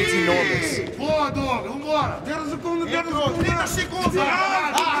 It's enormous.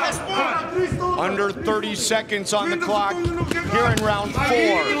 Under 30 seconds on the clock here in round 4.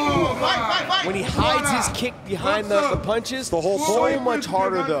 When he hides his kick behind the punches, the whole so point. much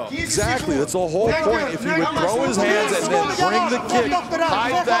harder though. Exactly, that's the whole point. If he would throw his hands and then bring the kick,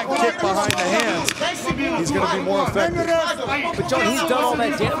 hide that kick behind the hands, he's going to be more effective. But John, he's done all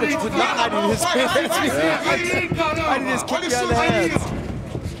that damage with not hiding his hands. Hiding his kick behind the hands.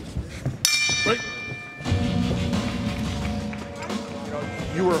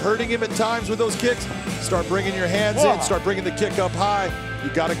 You were hurting him at times with those kicks. Start bringing your hands in, start bringing the kick up high. You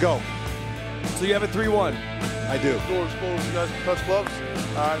got to go. So you have a 3-1. I do. You guys can touch gloves.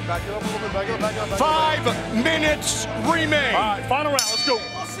 All right, back it up a little bit, back it up, back it up. 5 minutes remain. All right, final round, let's go.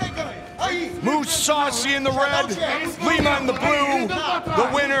 Mousasi in the red, Lima in the blue. The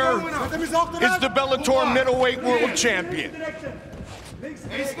winner is the Bellator Middleweight World Champion.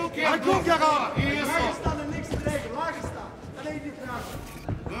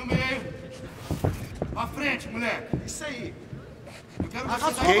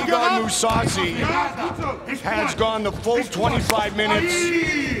 Gegard Mousasi has gone the full 25 minutes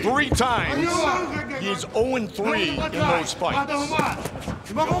 3 times. He is 0-3 in those fights.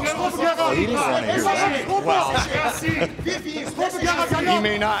 Oh, he didn't want to hear that. Well, he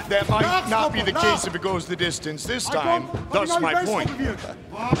may not. That might not be the case if it goes the distance this time. Thus my point. They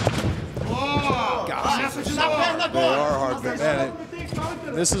are hard, but man,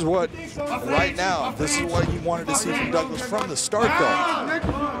 this is what, right now, this is what you wanted to see from Douglas from the start,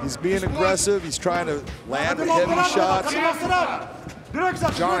 though. He's being aggressive. He's trying to land heavy shots.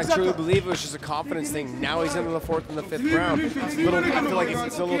 John, I truly believe it was just a confidence thing. Now he's into the 4th and the 5th round. I feel like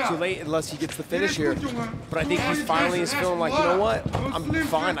it's a little too late unless he gets the finish here. But I think he finally is feeling like, you know what? I'm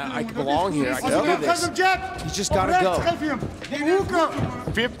fine. I belong here. I can do this. He's just got to go.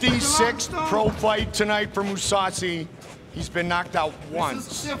 56th pro fight tonight for Mousasi. He's been knocked out once.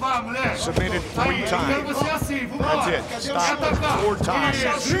 Submitted 3 times. That's it. Stopped 4 times.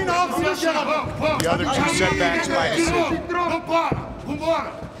 The other 2 setbacks by decision.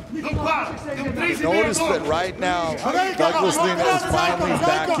 Notice that right now, Douglas Lima is finally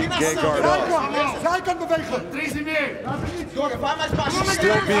backing Gegard up.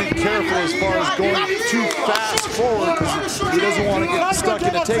 Still being careful as far as going too fast forward because he doesn't want to get stuck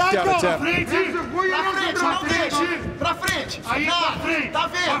in a takedown attempt.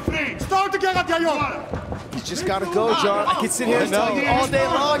 He's just got to go, John. I can sit here and tell you all day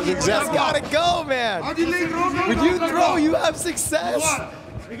long. You just got to go, man. When you throw, you have success.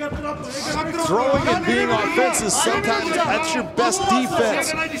 Throwing and being offensive, sometimes that's your best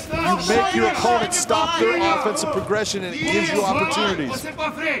defense. You make your opponent stop their offensive progression and it gives you opportunities.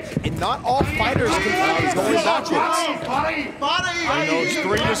 And not all fighters can going backwards. And those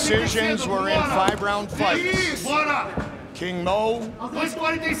 3 decisions were in 5-round fights. King Mo,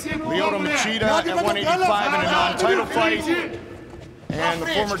 Lyoto Machida at 185 in a non-title fight, and the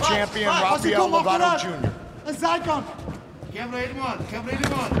former champion Rafael Lyoto Jr. I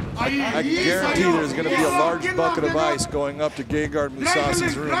guarantee there's going to be a large bucket of ice going up to Gegard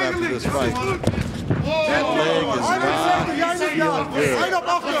Mousasi's room after this fight. That leg is not feeling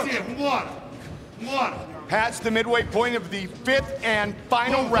good. Has the midway point of the 5th and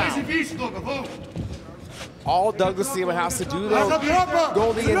final round. All Douglas Lima has to do, though,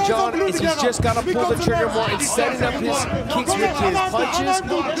 Goldie and John, is he's just got to pull the trigger more and setting up his kicks with his punches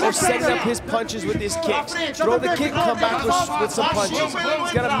or setting up his punches with his kicks. Throw the kick, come back with some punches. He's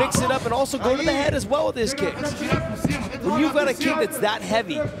got to mix it up and also go to the head as well with his kicks. When you've got a kick that's that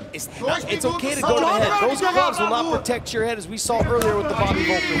heavy, it's okay to go to the head. Those gloves will not protect your head, as we saw earlier with the Bobby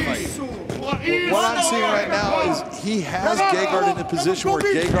Volker fight. What I'm seeing right now is he has Gegard in a position where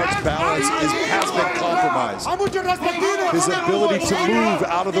Gegard's balance has been compromised. His ability to move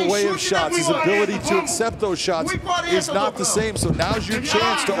out of the way of shots, his ability to accept those shots is not the same. So now's your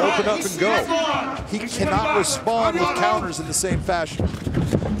chance to open up and go. He cannot respond with counters in the same fashion.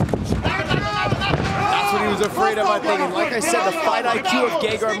 That's what he was afraid of, I think. And like I said, the fight IQ of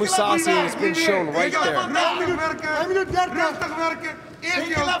Gegard Mousasi has been shown right there.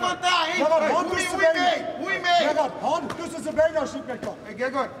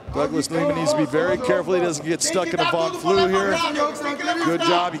 Douglas Lima needs to be very careful he doesn't get stuck in a Von Flue here. Good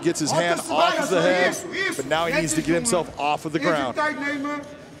job, he gets his hand off of the head, but now he needs to get himself off of the ground.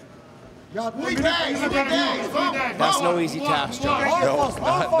 That's no easy task, John. No,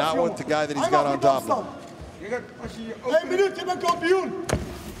 not with the guy that he's got on top of him.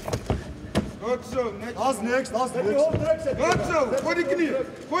 That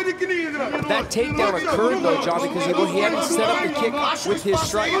takedown occurred though, John, because he hadn't set up the kick with his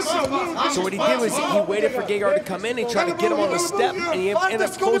strikes. So what he did was he waited for Gegard to come in, he tried to get him on the step, and he ended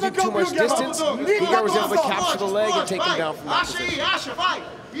up closing too much distance. Gegard was able to capture the leg and take him down from that position.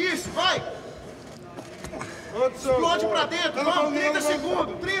 Isso, vai. Explode pra dentro, vamos, 30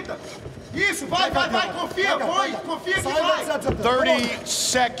 segundos, 30. Isso, vai, confia que vai. 30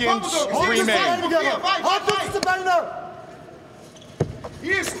 seconds remain. Vai.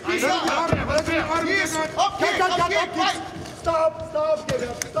 Isso, ok, vai. Stop.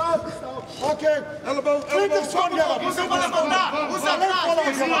 Okay. Right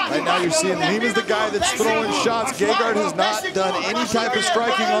now you're seeing Lima's the guy that's throwing shots. Gegard has not done any type of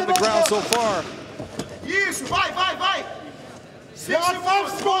striking on the ground so far. Isso, vai.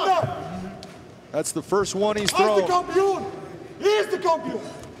 That's the first one he's thrown. They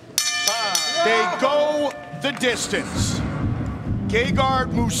go the distance.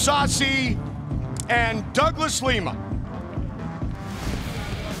 Gegard Mousasi and Douglas Lima.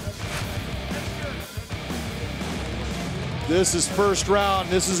 This is first round.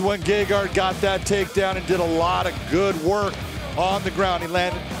 This is when Gegard got that takedown and did a lot of good work on the ground. He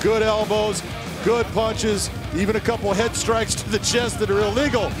landed good elbows, good punches, even a couple head strikes to the chest that are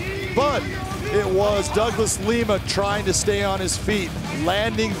illegal. But it was Douglas Lima trying to stay on his feet,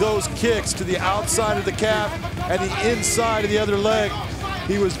 landing those kicks to the outside of the calf and the inside of the other leg.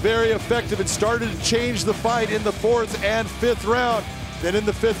 He was very effective and started to change the fight in the 4th and 5th round. Then in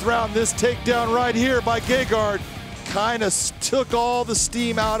the 5th round, this takedown right here by Gegard kind of took all the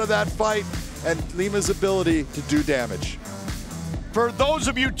steam out of that fight and Lima's ability to do damage. For those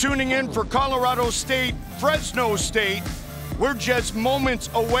of you tuning in for Colorado State, Fresno State, we're just moments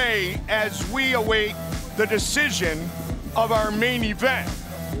away as we await the decision of our main event.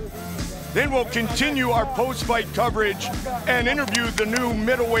 Then we'll continue our post-fight coverage and interview the new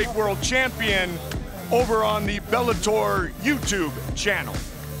middleweight world champion over on the Bellator YouTube channel.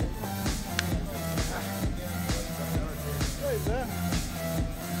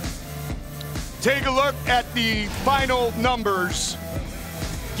 Take a look at the final numbers.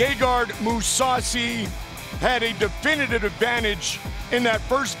 Gegard Mousasi had a definitive advantage in that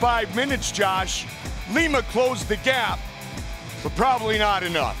first 5 minutes, Josh. Lima closed the gap, but probably not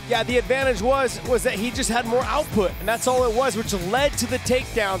enough. Yeah, the advantage was that he just had more output, and that's all it was, which led to the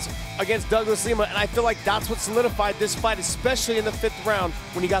takedowns against Douglas Lima, and I feel like that's what solidified this fight, especially in the 5th round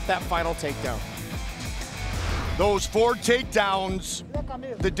when he got that final takedown. Those 4 takedowns,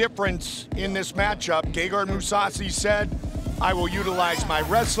 the difference in this matchup. Gegard Mousasi said, I will utilize my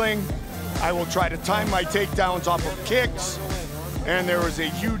wrestling. I will try to time my takedowns off of kicks. And there was a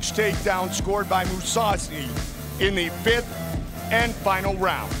huge takedown scored by Mousasi in the 5th and final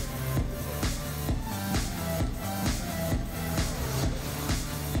round.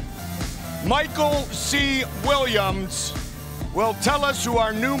 Michael C. Williams will tell us who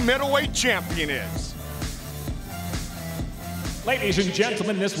our new middleweight champion is. Ladies and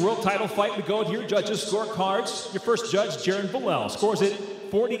gentlemen, in this world title fight, we go to your judges' scorecards. Your first judge, Jaron Villel, scores it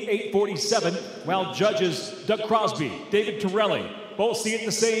 48-47, while judges Doug Crosby, David Torelli, both see it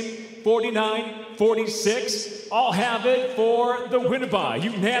the same, 49-46. All have it for the winner by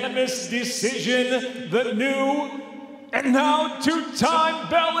unanimous decision, the new and now 2-time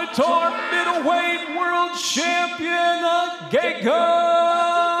Bellator middleweight world champion,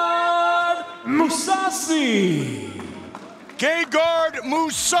 Gegard Mousasi. Gegard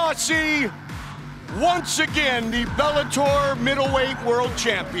Mousasi, once again, the Bellator middleweight world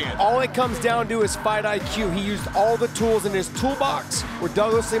champion. All it comes down to is fight IQ. He used all the tools in his toolbox, where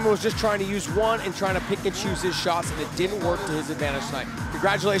Douglas Lima was just trying to use one and trying to pick and choose his shots, and it didn't work to his advantage tonight.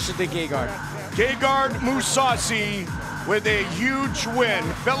 Congratulations to Gegard. Gegard Mousasi with a huge win.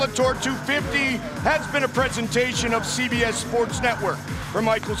 Bellator 250 has been a presentation of CBS Sports Network. For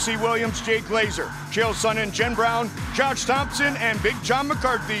Michael C. Williams, Jay Glazer, Chael Sonnen, Jen Brown, Josh Thompson, and Big John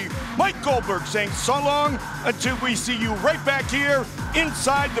McCarthy, Mike Goldberg saying so long until we see you right back here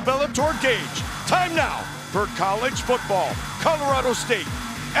inside the Bellator cage. Time now for college football. Colorado State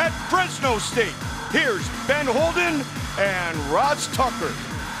at Fresno State. Here's Ben Holden and Ross Tucker.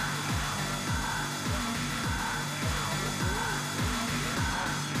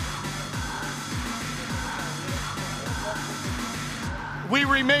 We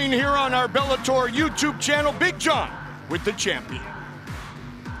remain here on our Bellator YouTube channel. Big John with the champion.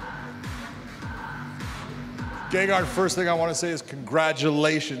 Gegard, first thing I want to say is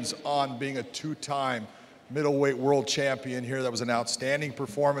congratulations on being a 2-time middleweight world champion here. That was an outstanding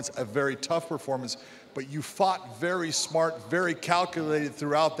performance, a very tough performance, but you fought very smart, very calculated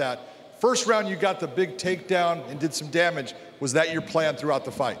throughout that. First round, you got the big takedown and did some damage. Was that your plan throughout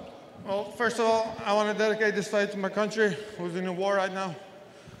the fight? Well, first of all, I want to dedicate this fight to my country, who's in a war right now.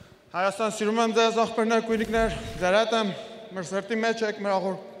 Հայաստան սիրում եմ ձեզ աղբերներ, քույրիկներ, ձերատեմ, մեր սրտի մեջ եք, մեր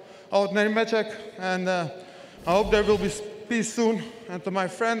աղոտների մեջ եք, and I hope there will be peace soon. And to my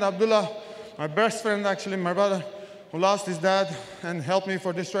friend Abdullah, my best friend actually, my brother, who lost his dad and helped me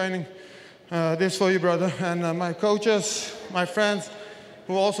for this training. This for you, brother. And my coaches, my friends,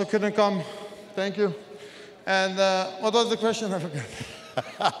 who also couldn't come, thank you. And what was the question? I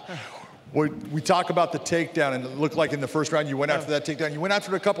forgot. We talk about the takedown, and it looked like in the first round you went after that takedown. You went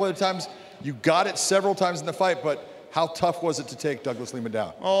after it a couple other times. You got it several times in the fight, but how tough was it to take Douglas Lima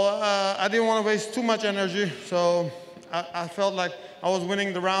down? Well, I didn't want to waste too much energy, so I felt like I was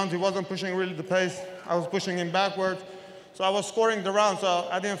winning the rounds. He wasn't pushing really the pace. I was pushing him backwards. So I was scoring the round, so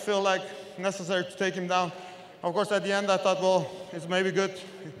I didn't feel like necessary to take him down. Of course, at the end, I thought, well, it's maybe good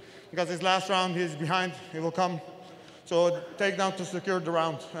because his last round, he's behind, he will come. So take down to secure the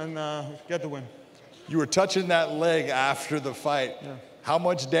round and get the win. You were touching that leg after the fight. Yeah. How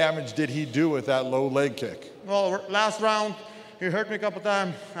much damage did he do with that low leg kick? Well, last round, he hurt me a couple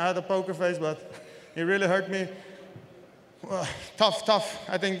times. I had a poker face, but he really hurt me. Tough.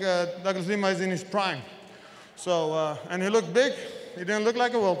 I think Douglas Lima is in his prime. So, and he looked big. He didn't look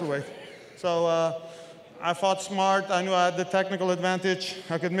like a welterweight. So I fought smart. I knew I had the technical advantage.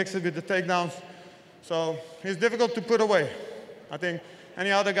 I could mix it with the takedowns. So he's difficult to put away. I think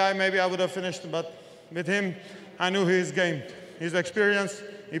any other guy, maybe I would have finished, but with him, I knew his game. He's experienced,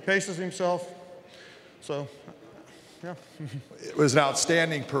 he paces himself. So, yeah. It was an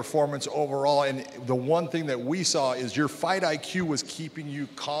outstanding performance overall, and the one thing that we saw is your fight IQ was keeping you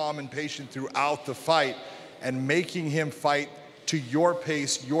calm and patient throughout the fight and making him fight to your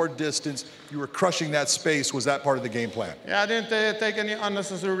pace, your distance. You were crushing that space. Was that part of the game plan? Yeah, I didn't take any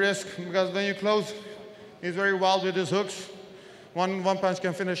unnecessary risk because when you close, he's very wild with his hooks. One punch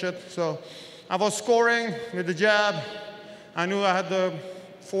can finish it. So I was scoring with the jab. I knew I had the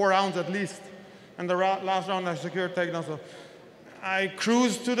 4 rounds at least. And the last round I secured takedown. So I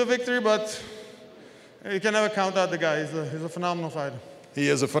cruised to the victory, but you can never count out the guy. He's a phenomenal fighter. He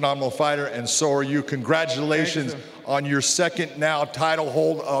is a phenomenal fighter, and so are you. Congratulations on your second now title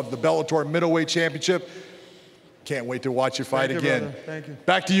hold of the Bellator Middleweight Championship. Can't wait to watch you fight again. Brother. Thank you.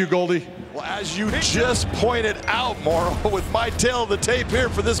 Back to you, Goldie. Well, as you just pointed out, Mauro, with my tail of the tape here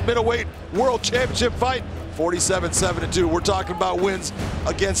for this middleweight world championship fight, 47-7-2. We're talking about wins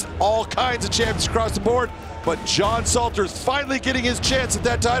against all kinds of champions across the board, but John Salter's finally getting his chance at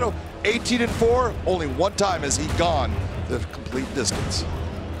that title. 18-4, only one time has he gone the complete distance.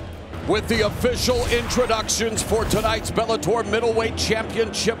 With the official introductions for tonight's Bellator Middleweight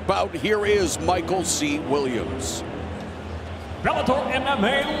Championship bout, here is Michael C. Williams. Bellator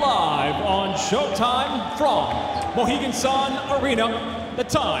MMA live on Showtime from Mohegan Sun Arena. The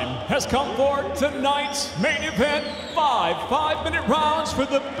time has come for tonight's main event. 5 5-minute rounds for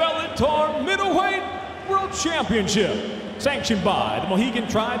the Bellator Middleweight World Championship. Sanctioned by the Mohegan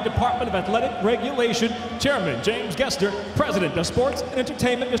Tribe Department of Athletic Regulation, Chairman James Gester, President of Sports and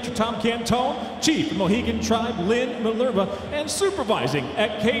Entertainment Mr. Tom Cantone, Chief of Mohegan Tribe Lynn Minerva, and supervising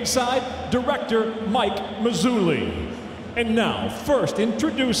at cage side Director Mike Mazzulli. And now, first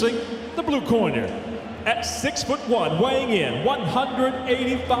introducing the blue corner. At 6'1", weighing in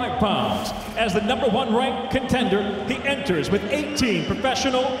 185 pounds. As the #1 ranked contender, he enters with 18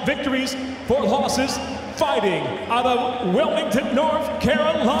 professional victories, 4 losses, fighting out of Wilmington, North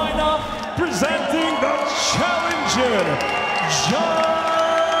Carolina, presenting the challenger, John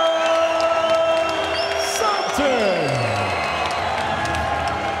Salter.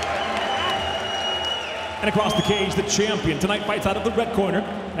 And across the cage, the champion tonight fights out of the red corner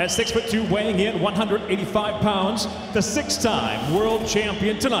at 6'2", weighing in 185 pounds. The 6-time world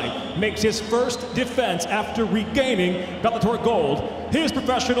champion tonight makes his first defense after regaining Bellator gold. His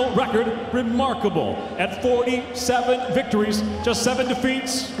professional record, remarkable at 47 victories, just 7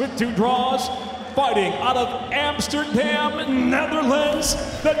 defeats with 2 draws. Fighting out of Amsterdam, Netherlands,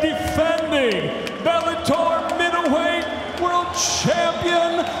 the defending Bellator middleweight world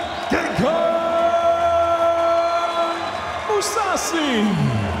champion, Gegard Mousasi.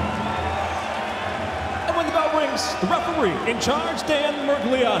 And when the bell rings, the referee in charge, Dan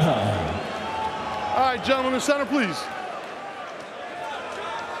Mergliata. All right, gentlemen, in center, please.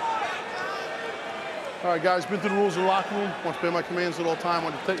 All right, guys, been through the rules of the locker room. Want to obey my commands at all time.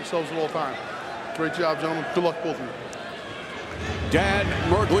 Want to protect yourselves at all time. Great job, gentlemen. Good luck, both of you. Dan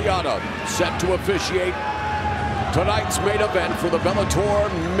Mergliata set to officiate tonight's main event for the Bellator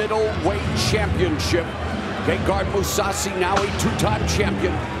Middleweight Championship. Gegard Mousasi, now a 2-time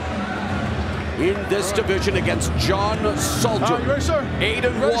champion, in this division against John Salter.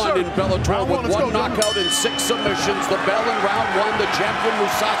 8-1 in Bellator with 1 knockout and 6 submissions. The bell in round 1, the champion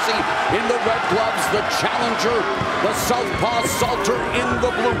Mousasi in the red gloves, the challenger, the southpaw Salter in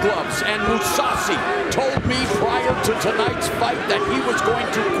the blue gloves. And Mousasi told me prior to tonight's fight that he was going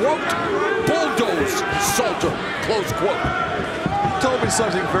to, quote, bulldoze Salter, close quote. He told me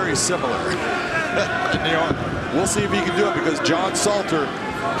something very similar. You know, we'll see if he can do it, because John Salter,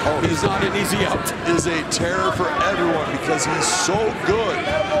 he's not an easy out, is a terror for everyone because he's so good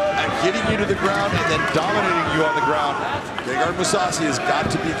at getting you to the ground and then dominating you on the ground. Gegard Mousasi has got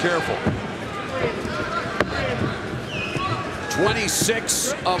to be careful.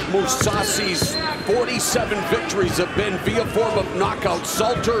 26 of Mousasi's 47 victories have been via form of knockout.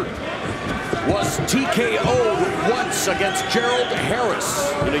 Salter was TKO'd once against Gerald Harris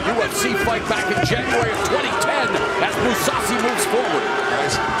in a UFC fight back in January of 2010 as Mousasi moves forward.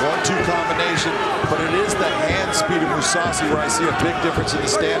 Nice 1-2 combination, but it is the hand speed of Mousasi where I see a big difference in the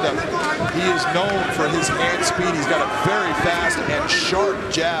stand-up. He is known for his hand speed. He's got a very fast and sharp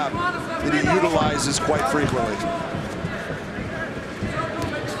jab that he utilizes quite frequently.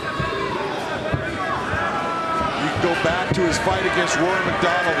 Go back to his fight against Rory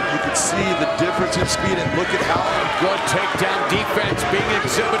MacDonald, and you can see the difference in speed. And look at how good takedown defense being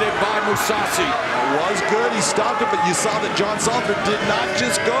exhibited by Mousasi. It was good. He stopped it, but you saw that John Salter did not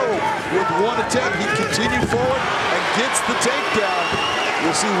just go with 1 attempt. He continued forward and gets the takedown.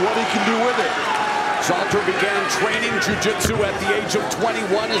 We'll see what he can do with it. Salter began training jiu-jitsu at the age of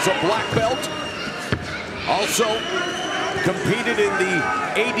 21 as a black belt. Also competed in the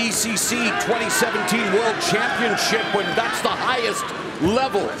ADCC 2017 World Championship, when that's the highest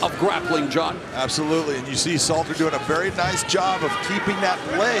level of grappling, John. Absolutely, and you see Salter doing a very nice job of keeping that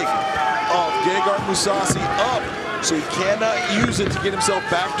leg of Gegard Mousasi up, so he cannot use it to get himself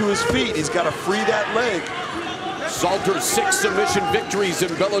back to his feet. He's got to free that leg. Salter's 6 submission victories in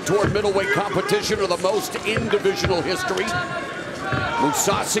Bellator middleweight competition are the most in divisional history.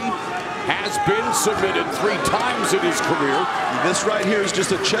 Mousasi has been submitted 3 times in his career. This right here is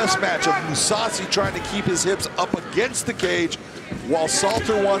just a chess match of Mousasi trying to keep his hips up against the cage, while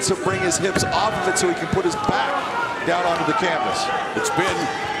Salter wants to bring his hips off of it so he can put his back down onto the canvas. It's been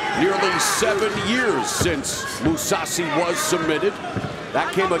nearly 7 years since Mousasi was submitted.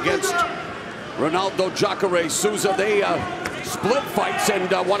 That came against Ronaldo Jacare Souza. They split fights, and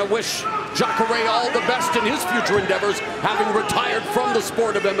want to wish Jacare all the best in his future endeavors, having retired from the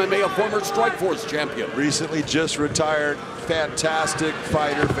sport of MMA, a former Strikeforce champion. Recently just retired, fantastic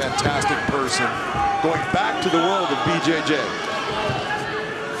fighter, fantastic person, going back to the world of BJJ.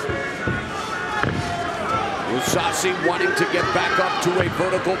 Mousasi wanting to get back up to a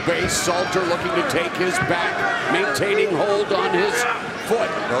vertical base. Salter looking to take his back, maintaining hold on his foot.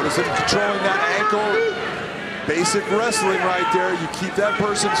 Notice him controlling that ankle. Basic wrestling right there. You keep that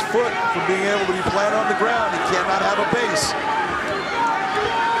person's foot from being able to be planted on the ground. He cannot have a base.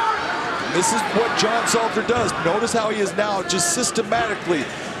 This is what John Salter does. Notice how he has now just systematically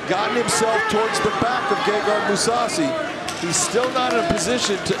gotten himself towards the back of Gegard Mousasi. He's still not in a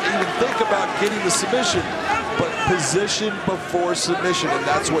position to even think about getting the submission, but position before submission, and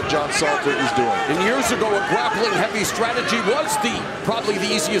that's what John Salter is doing. And years ago, a grappling-heavy strategy was probably the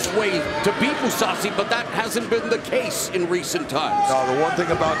easiest way to beat Mousasi, but that hasn't been the case in recent times. No, the one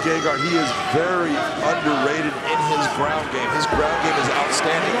thing about Gegard, he is very underrated in his ground game. His ground game is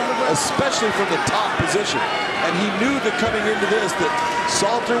outstanding, especially from the top position. And he knew that coming into this, that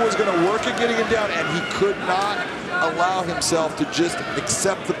Salter was going to work at getting him down, and he could not allow himself to just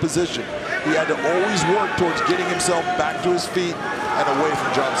accept the position. He had to always work towards getting himself back to his feet and away from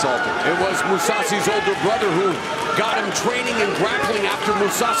John Salter. It was Mousasi's older brother who got him training and grappling after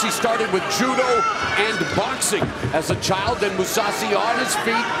Mousasi started with judo and boxing as a child. Then Mousasi on his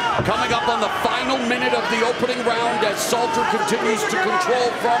feet, coming up on the final minute of the opening round as Salter continues to control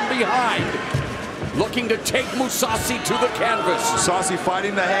from behind, looking to take Mousasi to the canvas. Mousasi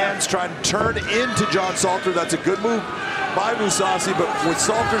fighting the hands, trying to turn into John Salter. That's a good move by Mousasi, but with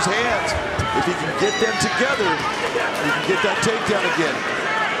Salter's hands, if he can get them together, he can get that takedown again.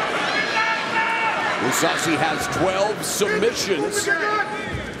 Mousasi has 12 submissions,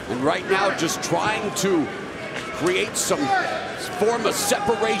 and right now just trying to create some form of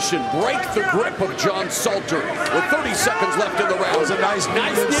separation, break the grip of John Salter with 30 seconds left in the round. That was a nice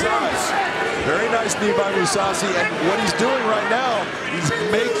knee inside. Very nice knee by Mousasi, and what he's doing right now, he's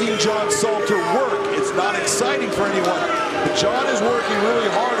making John Salter work. It's not exciting for anyone, but John is working really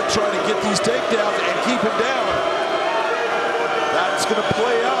hard at trying to get these takedowns and keep him down. That's going to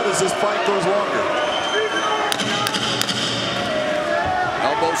play out as this fight goes longer.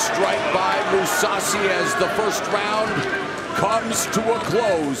 Elbow elbow strike by Mousasi as the first round comes to a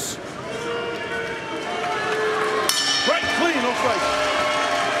close. Right, clean, no strike.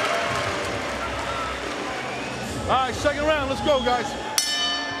 All right, second round, let's go, guys.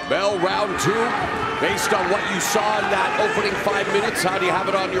 Bell, round 2. Based on what you saw in that opening 5 minutes, how do you have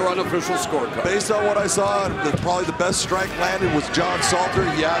it on your unofficial scorecard? Based on what I saw, probably the best strike landed was John Salter.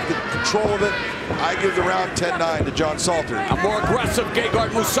 He had the control of it. I give the round 10-9 to John Salter. A more aggressive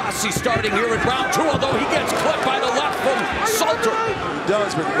Gegard Mousasi starting here in round 2, although he gets clipped by the left from Salter. He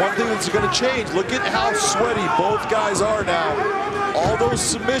does, but one thing that's going to change, look at how sweaty both guys are now. All those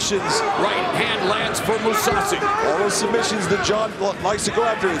submissions. Right hand lands for Mousasi. All those submissions that John likes to go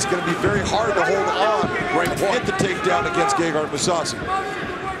after, it's going to be very hard to hold on and get the takedown against Gegard Mousasi.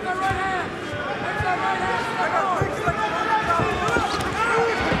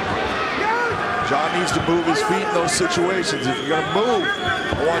 John needs to move his feet in those situations. If you're going to move,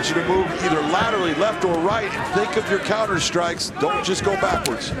 I want you to move either laterally, left or right, and think of your counter strikes. Don't just go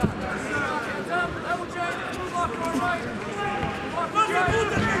backwards.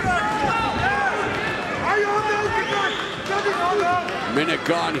 Minute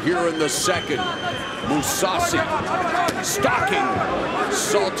gone here in the second. Mousasi stalking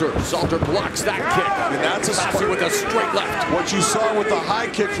Salter. Salter blocks that kick. And that's a Mousasi with a straight left. What you saw with the high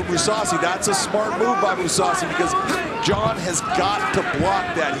kick from Mousasi, that's a smart move by Mousasi because John has got to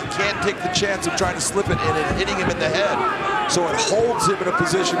block that. He can't take the chance of trying to slip it and it hitting him in the head. So it holds him in a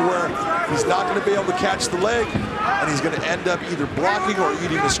position where he's not going to be able to catch the leg and he's going to end up either blocking or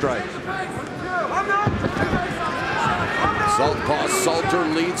eating the strike. Southpaw Salter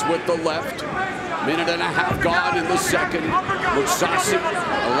leads with the left. Minute and a half gone in the second. Mousasi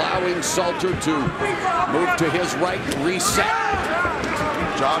allowing Salter to move to his right, reset.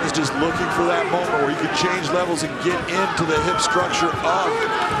 John is just looking for that moment where he can change levels and get into the hip structure of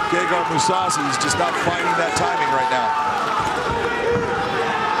Gegard Mousasi. He's just not finding that timing right now.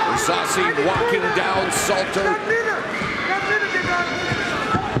 Mousasi walking down Salter.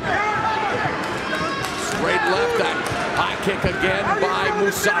 Straight left, that high kick again by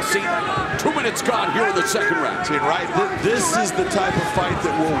Mousasi. 2 minutes gone here in the second round. See, right, this is the type of fight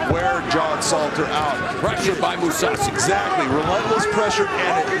that will wear John Salter out. Pressure by Mousasi. Exactly, relentless pressure,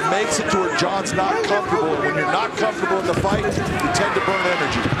 and it makes it to where John's not comfortable. And when you're not comfortable in the fight, you tend to burn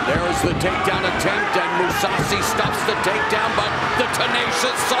energy. There's the takedown attempt, and Mousasi stops the takedown, but the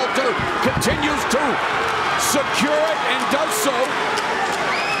tenacious Salter continues to secure it and does so.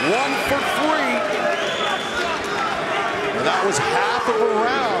 1 for 3. And that was half of a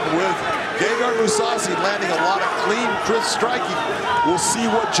round with Gegard Mousasi landing a lot of clean, crisp striking. We'll see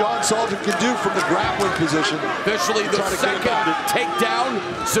what John Salter can do from the grappling position. Officially the second takedown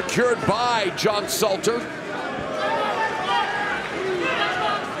secured by John Salter.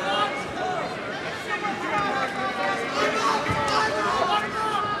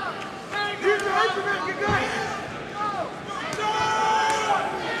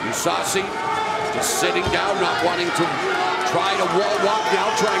 Mousasi just sitting down, not wanting to try to wall walk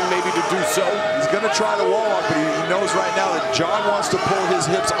now, trying maybe to do so. He's going to try to wall walk, but he knows right now that John wants to pull his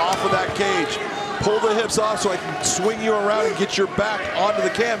hips off of that cage. Pull the hips off so I can swing you around and get your back onto the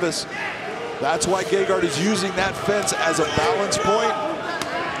canvas. That's why Gegard is using that fence as a balance point.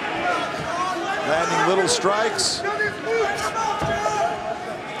 Landing little strikes.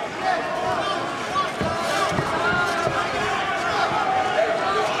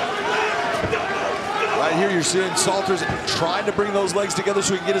 Right here, you're seeing Salter's trying to bring those legs together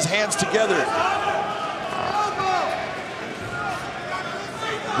so he can get his hands together.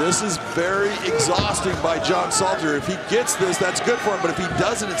 This is very exhausting by John Salter. If he gets this, that's good for him, but if he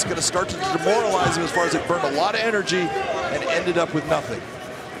doesn't, it's going to start to demoralize him as far as it burned a lot of energy and ended up with nothing.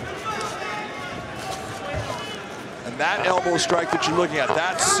 And that elbow strike that you're looking at,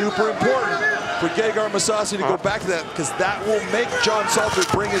 that's super important for Gegard Mousasi to go back to that, because that will make John Salter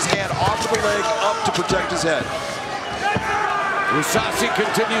bring his hand off of the leg up to protect his head. Mousasi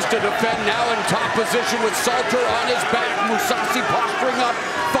continues to defend, now in top position with Salter on his back. Mousasi posturing up,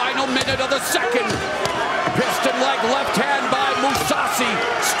 final minute of the second. Piston leg left hand by Mousasi,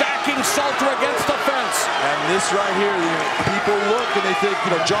 stacking Salter against the fence. And this right here, people look and they think,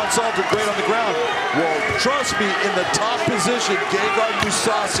 you know, John Salter great on the ground. Well, trust me, in the top position, Gegard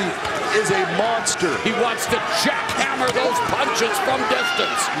Mousasi is a monster. He wants to jackhammer those punches from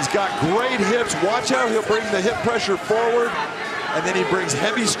distance. He's got great hips. Watch how he'll bring the hip pressure forward, and then he brings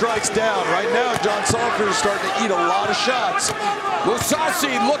heavy strikes down. Right now, John Salter is starting to eat a lot of shots.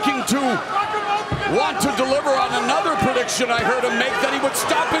 Mousasi looking to want to deliver on another prediction I heard him make, that he would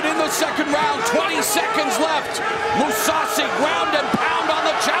stop it in the second round. 20 seconds left. Mousasi ground and pound on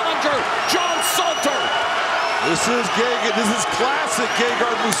the chest. This is classic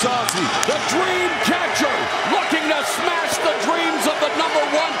Gegard Mousasi. The Dreamcatcher looking to smash the dreams of the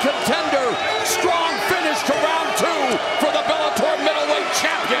 #1 contender. Strong finish to round 2 for the Bellator middleweight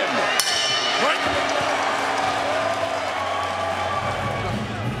champion.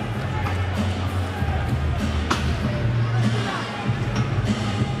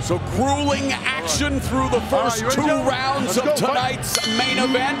 So grueling action through the first 2 rounds of tonight's main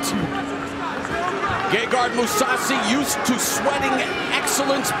event. Gegard Mousasi used to sweating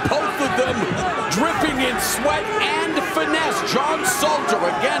excellence, both of them dripping in sweat and finesse. John Salter,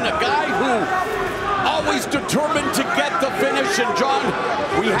 again, a guy who always determined to get the finish. And John,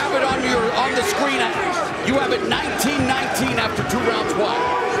 we have it on the screen. You have it 19-19 after 2 rounds. Why?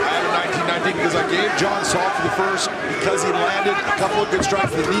 I have it 19-19 because I gave John Salter the first because he landed a couple of good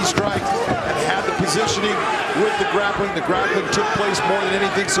strikes, the knee strikes, and had the positioning with the grappling. The grappling took place more than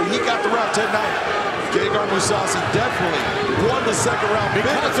anything, so he got the round 10-9. Gegard Mousasi definitely won the second round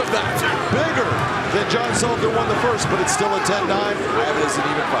because of that. Bigger than John Salter won the first, but it's still a 10-9. I have it as an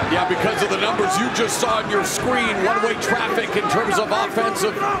even fight. Yeah, because of the numbers you just saw on your screen. One-way traffic in terms of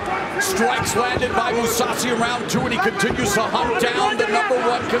offensive strikes landed by Mousasi in round 2, and he continues to hunt down the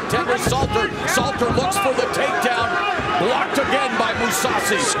 #1 contender, Salter. Salter looks for the takedown. Blocked again by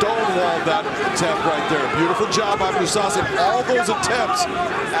Mousasi. Stonewalled that attempt right there. Beautiful job by Mousasi. All those attempts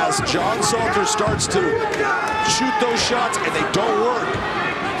as John Salter starts to shoot those shots and they don't work.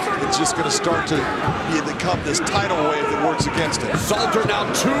 It's just going to start to become this tidal wave that works against him. Salter now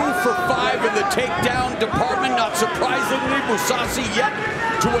 2 for 5 in the takedown department. Not surprisingly, Mousasi yet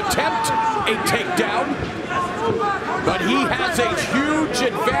to attempt a takedown. But he has a huge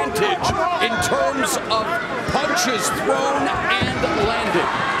advantage in terms of punches thrown and landed.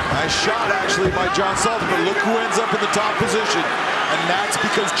 Nice shot, actually, by John Salter, but look who ends up in the top position. And that's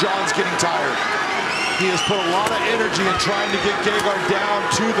because John's getting tired. He has put a lot of energy in trying to get Gegard down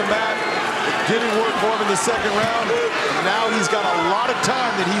to the mat. It didn't work for him in the second round. And now he's got a lot of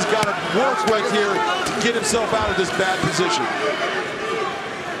time that he's got to work with here to get himself out of this bad position.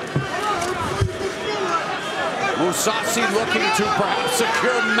 Mousasi looking to perhaps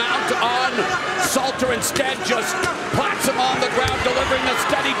secure mount on Salter, instead just plats him on the ground, delivering a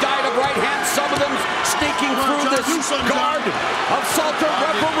steady diet of right hands, some of them sneaking through this guard of Salter.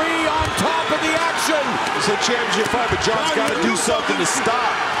 Referee on top of the action. It's a championship fight, but John's got to do something to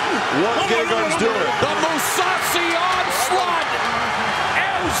stop what Gegard's doing. The Mousasi onslaught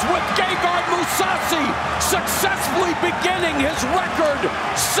ends with Gegard Mousasi successfully beginning his record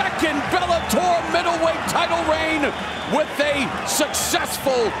second Bellator middleweight title reign with a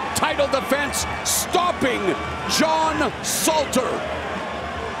successful title defense, stopping John Salter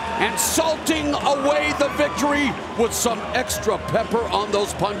and salting away the victory with some extra pepper on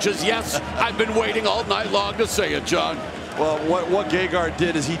those punches. Yes, I've been waiting all night long to say it, John. Well, what Gegard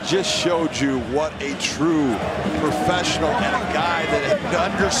did is he just showed you what a true professional and a guy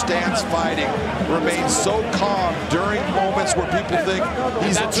that understands fighting remains so calm during moments where people think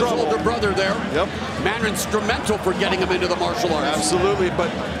he's in trouble. That's his older brother there. Yep. Man instrumental for getting him into the martial arts. Absolutely,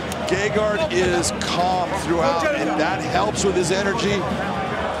 but Gegard is calm throughout, and that helps with his energy.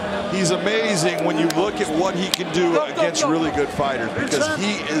 He's amazing when you look at what he can do against really good fighters, because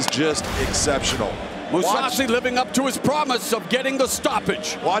he is just exceptional. Mousasi living up to his promise of getting the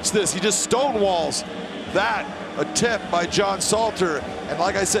stoppage. Watch this, he just stonewalls that attempt by John Salter. And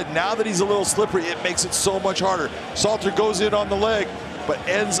like I said, now that he's a little slippery, it makes it so much harder. Salter goes in on the leg, but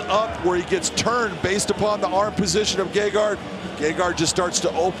ends up where he gets turned based upon the arm position of Gegard. Gegard just starts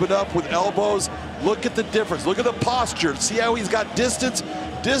to open up with elbows. Look at the difference, look at the posture. See how he's got distance?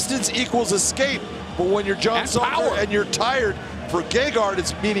 Distance equals escape. But when you're John Salter and you're tired, for Gegard,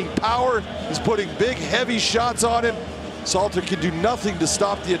 it's meaning power. He's putting big, heavy shots on him. Salter can do nothing to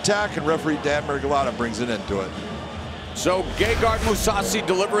stop the attack, and referee Dan Mergulata brings an end to it. So Gegard Mousasi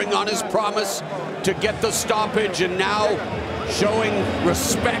delivering on his promise to get the stoppage, and now showing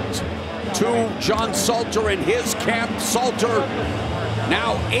respect to John Salter and his camp. Salter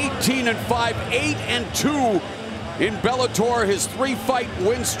now 18-5, 8-2 in Bellator. His 3-fight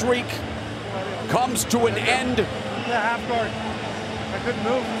win streak comes to an end. Half guard. I couldn't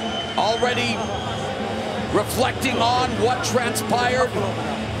move. Already reflecting on what transpired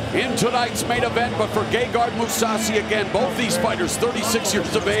in tonight's main event, but for Gegard Mousasi, again, both these fighters 36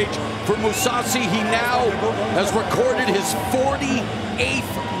 years of age. For Mousasi, he now has recorded his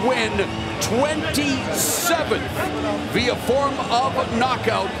 48th win, 27th via form of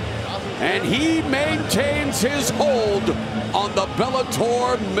knockout, and he maintains his hold on the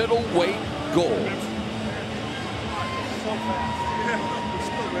Bellator middleweight gold.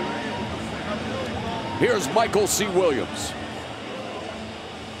 Here's Michael C. Williams.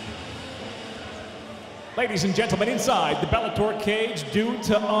 Ladies and gentlemen, inside the Bellator cage, due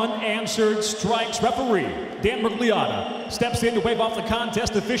to unanswered strikes, referee Dan Mergliata steps in to wave off the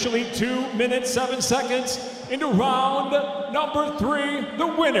contest officially. 2 minutes, 7 seconds into round number 3. The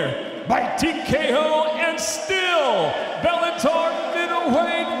winner by TKO and still Bellator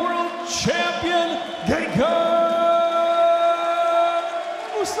Middleweight World Champion, Gegard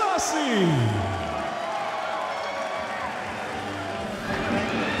Mousasi.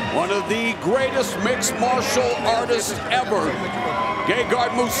 One of the greatest mixed martial artists ever,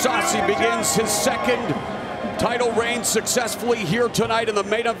 Gegard Mousasi begins his second title reign successfully here tonight in the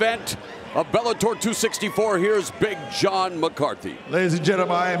main event of Bellator 264. Here's Big John McCarthy. Ladies and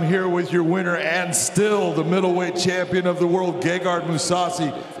gentlemen, I am here with your winner and still the middleweight champion of the world, Gegard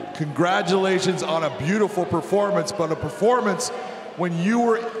Mousasi. Congratulations on a beautiful performance, but a performance when you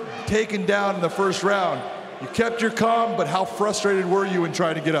were taken down in the first round. You kept your calm, but how frustrated were you in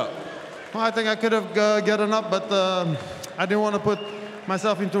trying to get up? Well, I think I could have gotten up, but I didn't want to put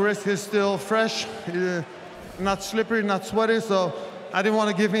myself into risk. He's still fresh, not slippery, not sweaty, so I didn't want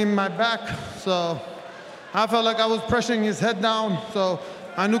to give him my back. So I felt like I was pressuring his head down, so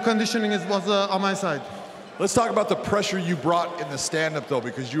I knew conditioning was on my side. Let's talk about the pressure you brought in the stand-up, though,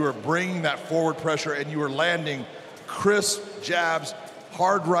 because you were bringing that forward pressure and you were landing crisp jabs,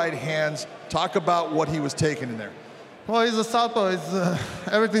 hard right hands. Talk about what he was taking in there. Well, he's a southpaw.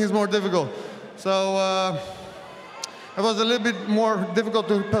 Everything is more difficult. So it was a little bit more difficult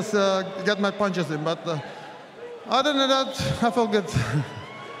to get my punches in. But other than that, I felt good.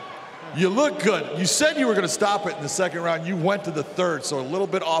 You look good. You said you were going to stop it in the second round. You went to the third, so a little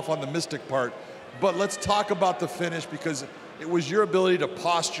bit off on the mystic part. But let's talk about the finish, because it was your ability to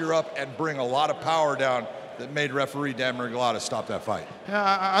posture up and bring a lot of power down that made referee Dan Mergliata stop that fight.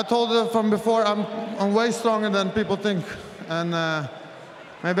 Yeah, I told her from before, I'm way stronger than people think. And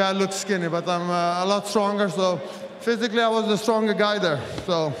maybe I look skinny, but I'm a lot stronger. So physically, I was the stronger guy there.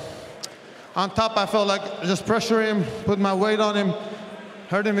 So on top, I felt like just pressure him, put my weight on him,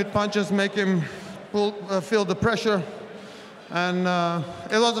 hurt him with punches, make him feel the pressure. And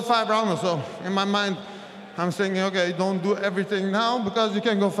it was a 5-rounder, so in my mind, I'm thinking, okay, don't do everything now because you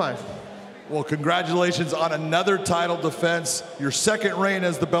can go 5. Well, congratulations on another title defense, your second reign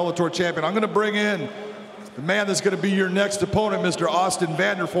as the Bellator champion. I'm going to bring in the man that's going to be your next opponent, Mr. Austin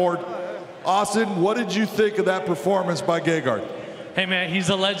Vanderford. Austin, what did you think of that performance by Gegard? Hey, man, he's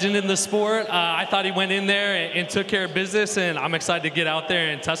a legend in the sport. I thought he went in there and took care of business, and I'm excited to get out there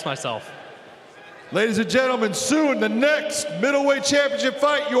and test myself. Ladies and gentlemen, soon the next middleweight championship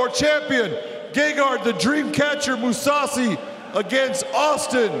fight, your champion, Gegard the Dreamcatcher Mousasi against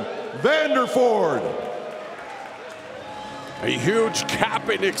Austin Vanderford. A huge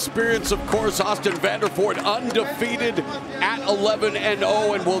capping experience, of course. Austin Vanderford undefeated at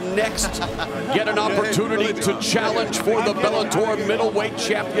 11-0 and will next get an opportunity to challenge for the Bellator Middleweight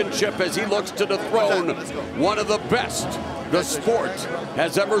Championship as he looks to dethrone one of the best the sport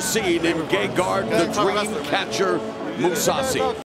has ever seen in Gegard the Dreamcatcher Mousasi.